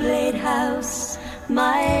she played house,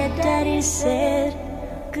 my daddy said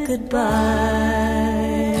goodbye.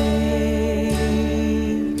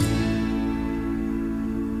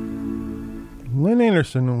 Lynn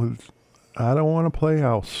Anderson with I Don't Want to Play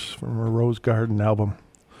House from her Rose Garden album.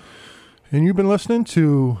 And you've been listening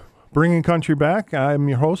to Bringing Country Back. I'm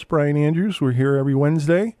your host, Brian Andrews. We're here every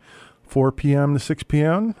Wednesday, 4 p.m. to 6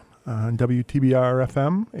 p.m. on WTBR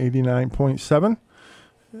FM 89.7.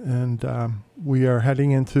 And we are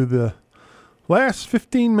heading into the last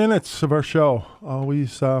 15 minutes of our show.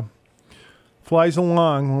 Always flies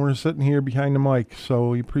along when we're sitting here behind the mic. So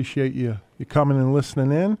we appreciate you coming and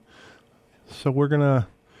listening in. So we're going to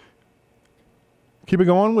keep it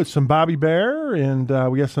going with some Bobby Bare, and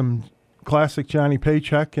we got some classic Johnny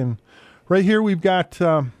Paycheck. And right here we've got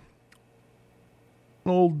an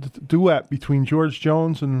old duet between George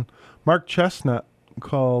Jones and Mark Chestnut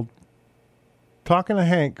called Talking to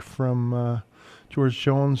Hank from George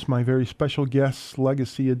Jones' My Very Special Guest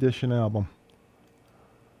Legacy Edition album.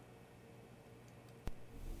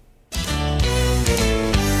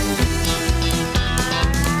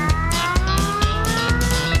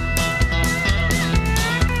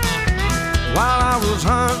 While I was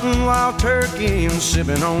hunting wild turkey and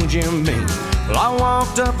sipping on Jim Beam, well, I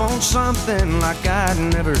walked up on something like I'd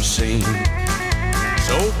never seen.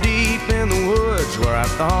 So deep in the woods where I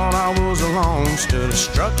thought I was alone stood a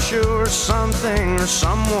structure or something or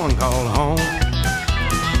someone called home.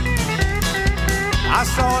 I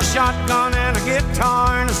saw a shotgun and a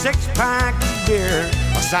guitar and a six-pack of beer.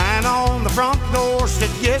 A sign on the front door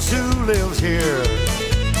said, guess who lives here?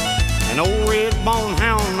 An old red-bone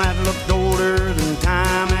hound that looked older than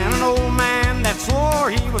time, and an old man that swore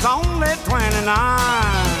he was only 29.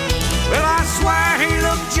 Well, I swear he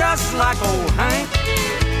looked just like old Hank.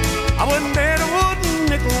 I wouldn't bet a wooden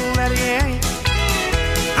nickel that he ain't.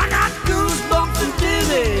 I got goosebumps and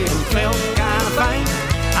dizzy and felt kind of faint.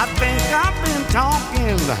 I think I've been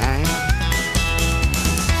talking to Hank.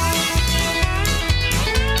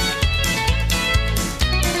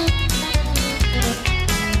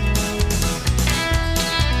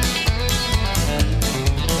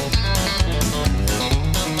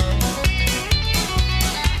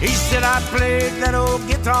 He said I played that old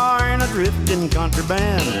guitar in a drifting country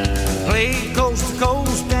band, played coast to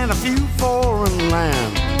coast and a few foreign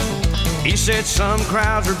lands. He said some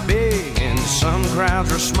crowds are big and some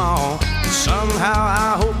crowds are small, and somehow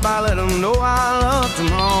I hope I let them know I loved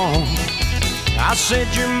them all. I said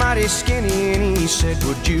you're mighty skinny, and he said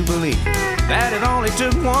would you believe that it only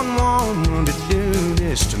took one woman to do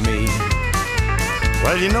this to me?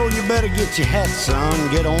 Well, you know you better get your hat, son,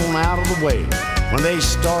 get on out of the way when they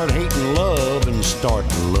start hating love and start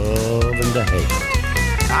loving to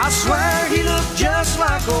hate. I swear he looked just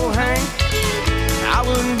like old Hank. I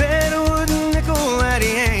wouldn't bet a wooden nickel that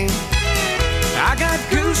he ain't. I got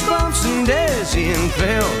goosebumps and dizzy and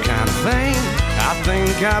felt kind of faint. I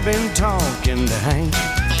think I've been talking to Hank.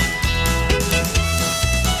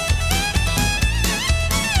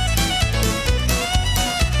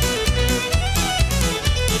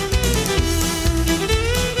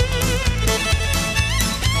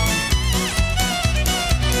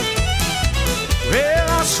 Well,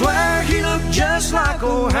 I swear he looked just like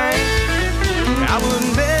old Hank. I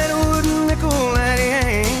wouldn't bet a wooden nickel that he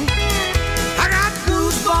ain't. I got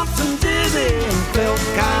goosebumps and dizzy and felt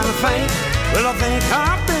kind of faint. Well, I think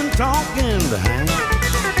I've been talking to Hank.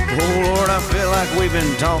 Oh, Lord, I feel like we've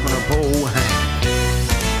been talking to poor Hank.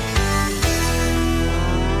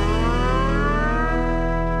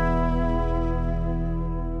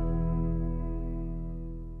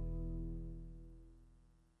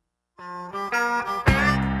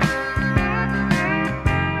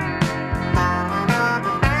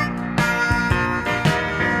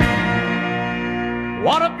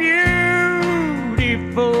 What a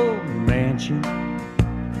beautiful mansion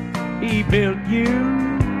he built you.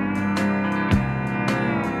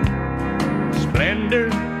 Splendor,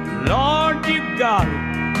 Lord, you got it,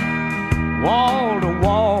 wall to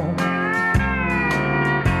wall.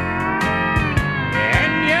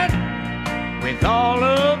 And yet, with all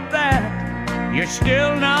of that, you're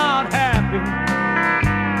still not happy.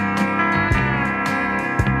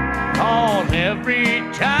 'Cause every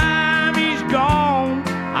time he's gone,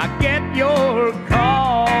 I get your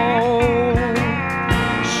call.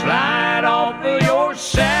 Slide off of your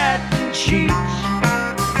satin sheets,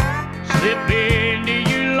 slip into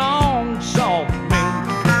your long soft mink.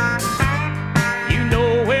 You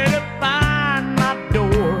know where to find my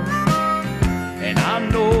door, and I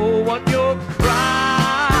know what you're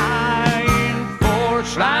crying for.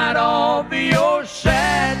 Slide off of your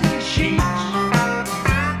satin sheets,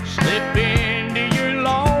 slip into your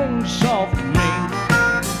long soft mink.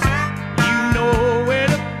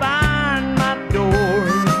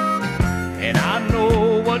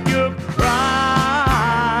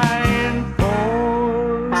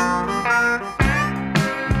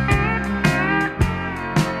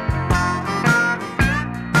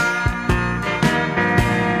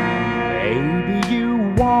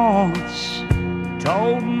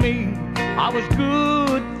 Was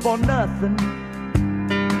good for nothing,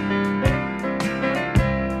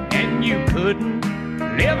 and you couldn't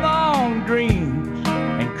live on dreams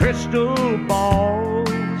and crystal balls.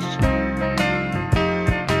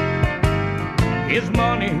 His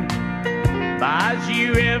money buys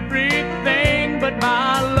you everything but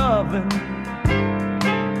my loving,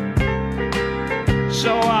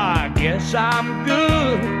 so I guess I'm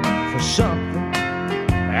good for something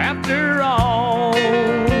after all.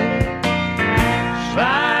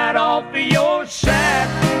 Slide off of your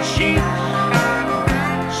satin sheets,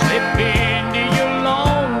 slip into your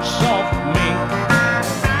long soft mink.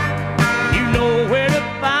 You know where to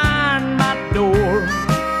find my door,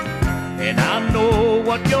 and I know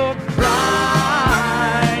what you're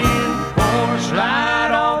crying for.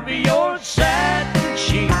 Slide off of your satin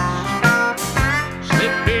sheets,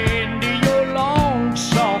 slip into your long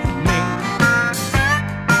soft mink.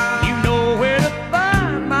 You know where to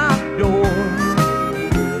find my door,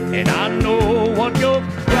 and I know what you're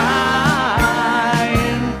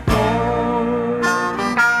crying for.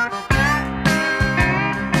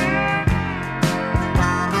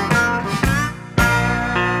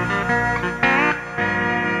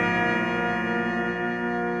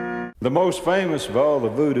 The most famous of all the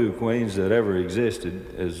voodoo queens that ever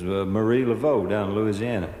existed is Marie Laveau down in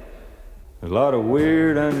Louisiana. A lot of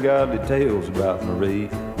weird, ungodly tales about Marie.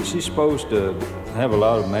 She's supposed to have a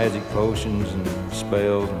lot of magic potions and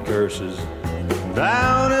spells and curses.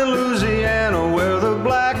 Down in Louisiana where the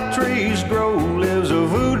black trees grow lives a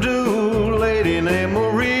voodoo lady named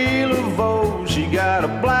Marie Laveau. She got a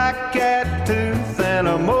black cat tooth and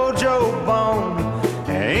a mojo bone.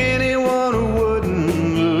 Anyone who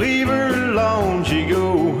wouldn't leave her alone, she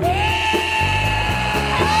go,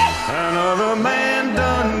 another man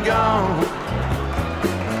done gone.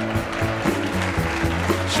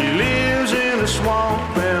 She lives in a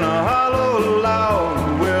swamp in a hollow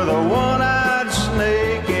log with a one-eyed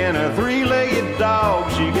snake and a three-legged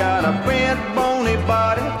dog. She got a bent, bony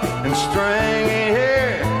body and stringy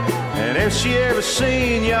hair, and if she ever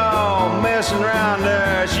seen y'all messing around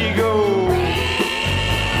there, she go,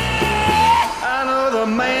 another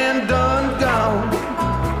man done gone.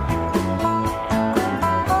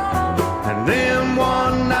 And then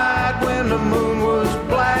one night when the moon was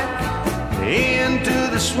black, into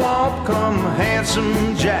the swamp come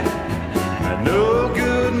Handsome Jack. No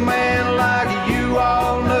good man like you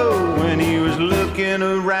all know when he was looking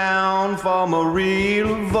around for Marie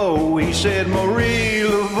Laveau. He said, Marie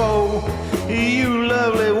Laveau, you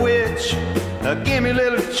lovely witch, give me a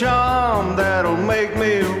little charm that'll make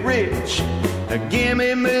me rich. Give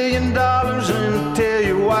me $1 million and tell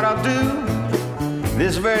you what I'll do.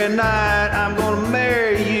 This very night I'm gonna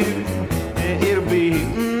marry you, and it'll be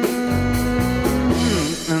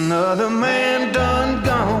another man done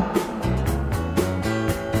gone.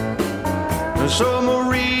 So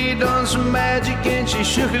Marie done some magic and she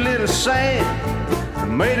shook a little sand,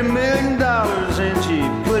 made $1 million and she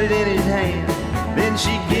put it in his hand. Then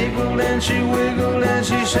she giggled and she wiggled and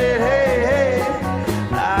she said, hey, hey,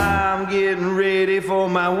 I'm getting ready for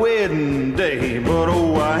my wedding day. But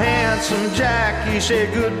oh, a handsome Jack, he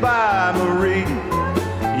said, goodbye, Marie.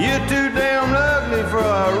 You're too damn ugly for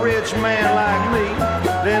a rich man like me.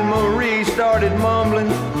 Then Marie started mumbling,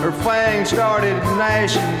 her fangs started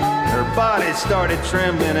gnashing, her body started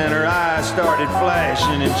trembling and her eyes started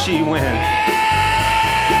flashing, and she went,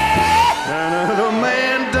 another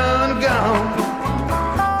man done gone.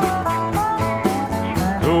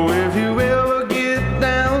 Oh, if you ever get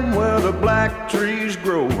down where the black trees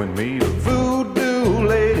grow and meet a voodoo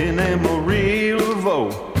lady named Marie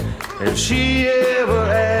Laveau, if she ever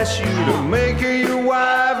asks you to make her your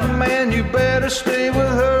wife, man, you better stay with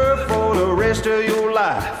her for the rest of your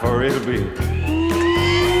life, or it'll be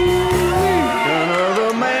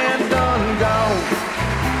another man done gone.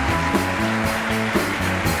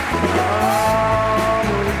 Oh,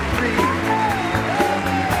 Marie,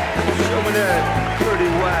 show me that pretty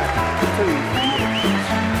white tooth.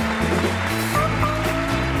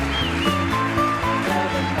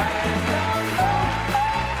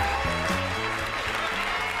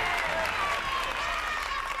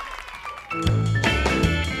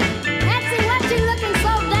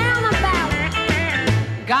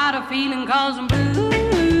 Got a feeling 'cause I'm blue.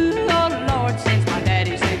 Oh Lord, since my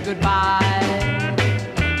daddy said goodbye,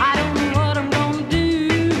 I don't know what I'm gonna do.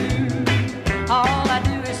 All I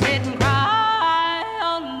do is sit and cry.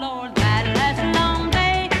 Oh Lord, that last long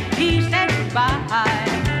day he said goodbye.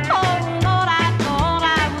 Oh Lord, I thought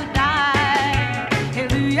I would die.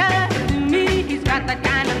 Hallelujah to me, he's got that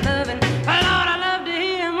kind of loving. Lord, I love to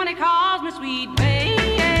hear him when he calls me sweet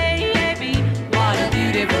baby. What a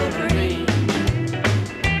beautiful dream.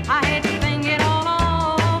 I had to think it all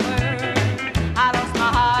over. I lost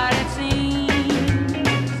my heart, it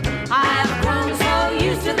seems. I have grown so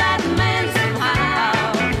used to that man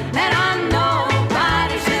somehow that I know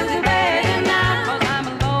nobody should be better now. 'Cause I'm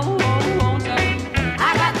alone, so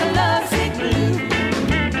I got the lovesick blues.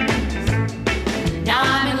 Now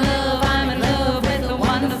I'm in love with a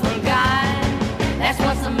wonderful guy. That's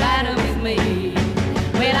what's the matter with me.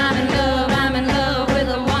 Well, I'm in love with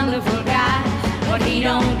a wonderful guy, but he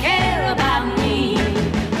don't care about me.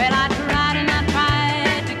 Well, I tried and I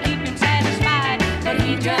tried to keep him satisfied, but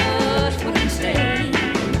he just wouldn't stay.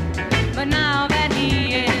 But now that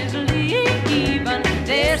he is leaving,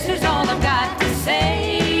 this is all I've got to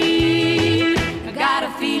say. I got a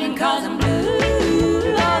feeling 'cause I'm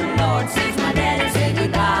blue. Oh Lord, since my daddy said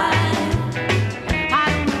goodbye, I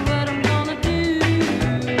don't know what I'm gonna do.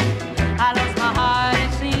 I lost my heart,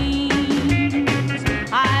 it seems.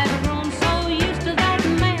 I've grown so used to that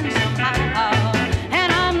man somehow, and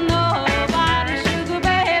I'm nobody's sugar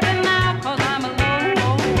baby now, 'cause I'm alone.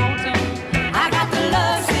 I got the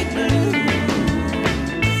lovesick blues.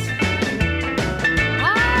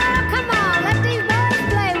 Oh, come on, let these boys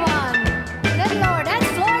play one. Good Lord, that's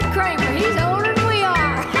Floyd Kramer. He's older than we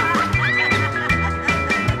are.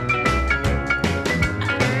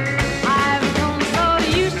 I've grown so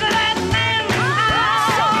used to that man somehow,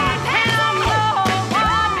 and I'm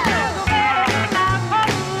nobody's sugar baby now,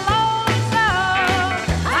 'cause I'm alone.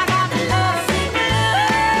 I got the lovesick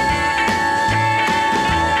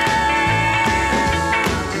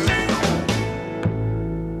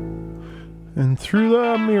And through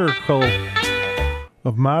the miracle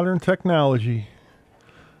of modern technology,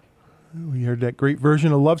 we heard that great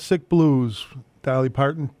version of Lovesick Blues. Dolly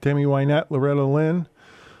Parton, Tammy Wynette, Loretta Lynn,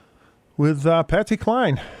 with Patsy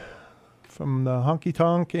Cline from the Honky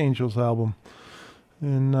Tonk Angels album.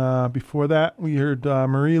 And before that, we heard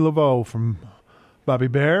Marie Laveau from Bobby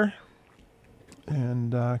Bare,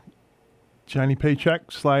 and Johnny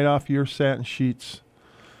Paycheck, Slide Off Your Satin Sheets.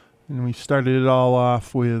 And we started it all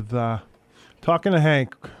off with Talking to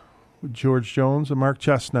Hank with George Jones and Mark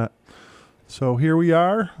Chestnut. So here we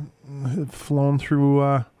are, have flown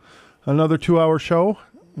through another 2-hour show,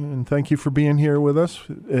 and thank you for being here with us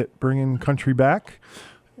at Bringing Country Back.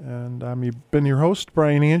 And I've been your host,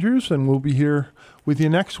 Brian Andrews, and we'll be here with you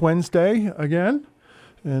next Wednesday again.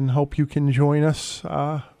 And hope you can join us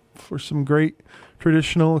for some great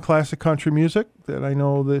traditional and classic country music that I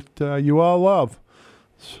know that you all love.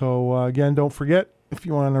 So, again, don't forget, if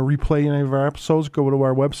you want to replay any of our episodes, go to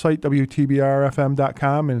our website,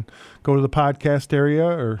 WTBRFM.com, and go to the podcast area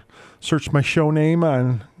or search my show name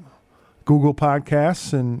on Google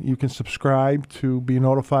Podcasts, and you can subscribe to be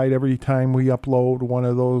notified every time we upload one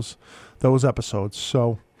of those episodes.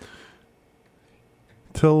 So,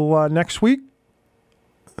 till next week,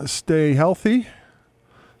 stay healthy,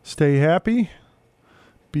 stay happy,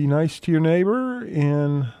 be nice to your neighbor,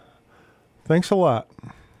 and thanks a lot.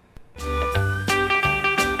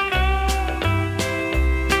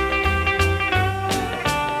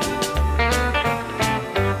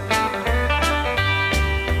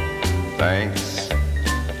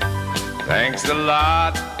 Thanks a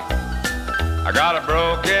lot. I got a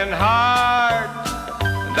broken heart,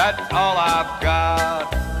 and that's all I've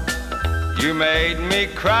got. You made me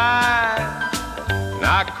cry, and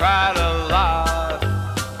I cried a lot.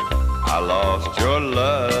 I lost your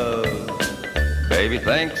love, baby,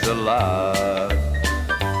 thanks a lot.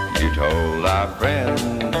 You told our friends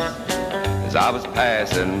as I was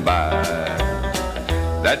passing by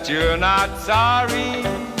that you're not sorry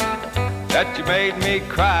that you made me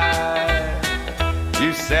cry.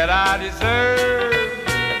 You said I deserve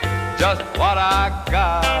just what I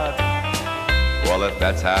got. Well, if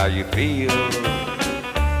that's how you feel,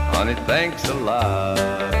 honey, thanks a lot.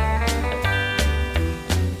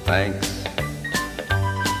 Thanks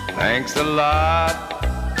a lot.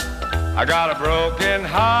 I got a broken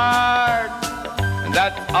heart, and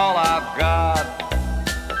that's all I've got.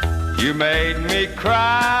 You made me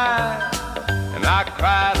cry, and I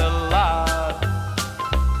cried a lot.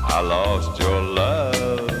 I lost your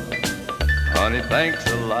love, honey, thanks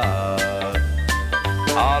a lot.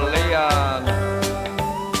 Oh, Leon.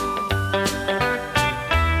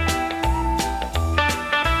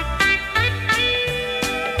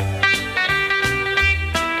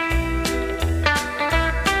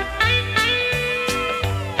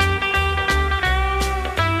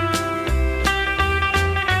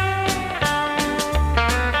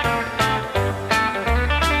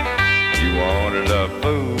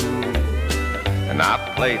 I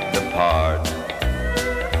played the part.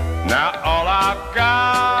 Now all I've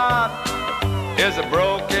got is a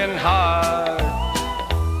broken heart.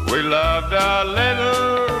 We loved a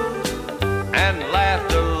little and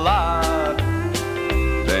laughed a lot.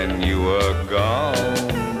 Then you were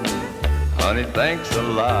gone, honey, thanks a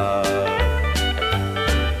lot.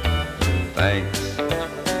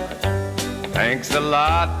 Thanks a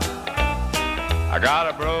lot. I got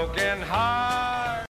a broken heart.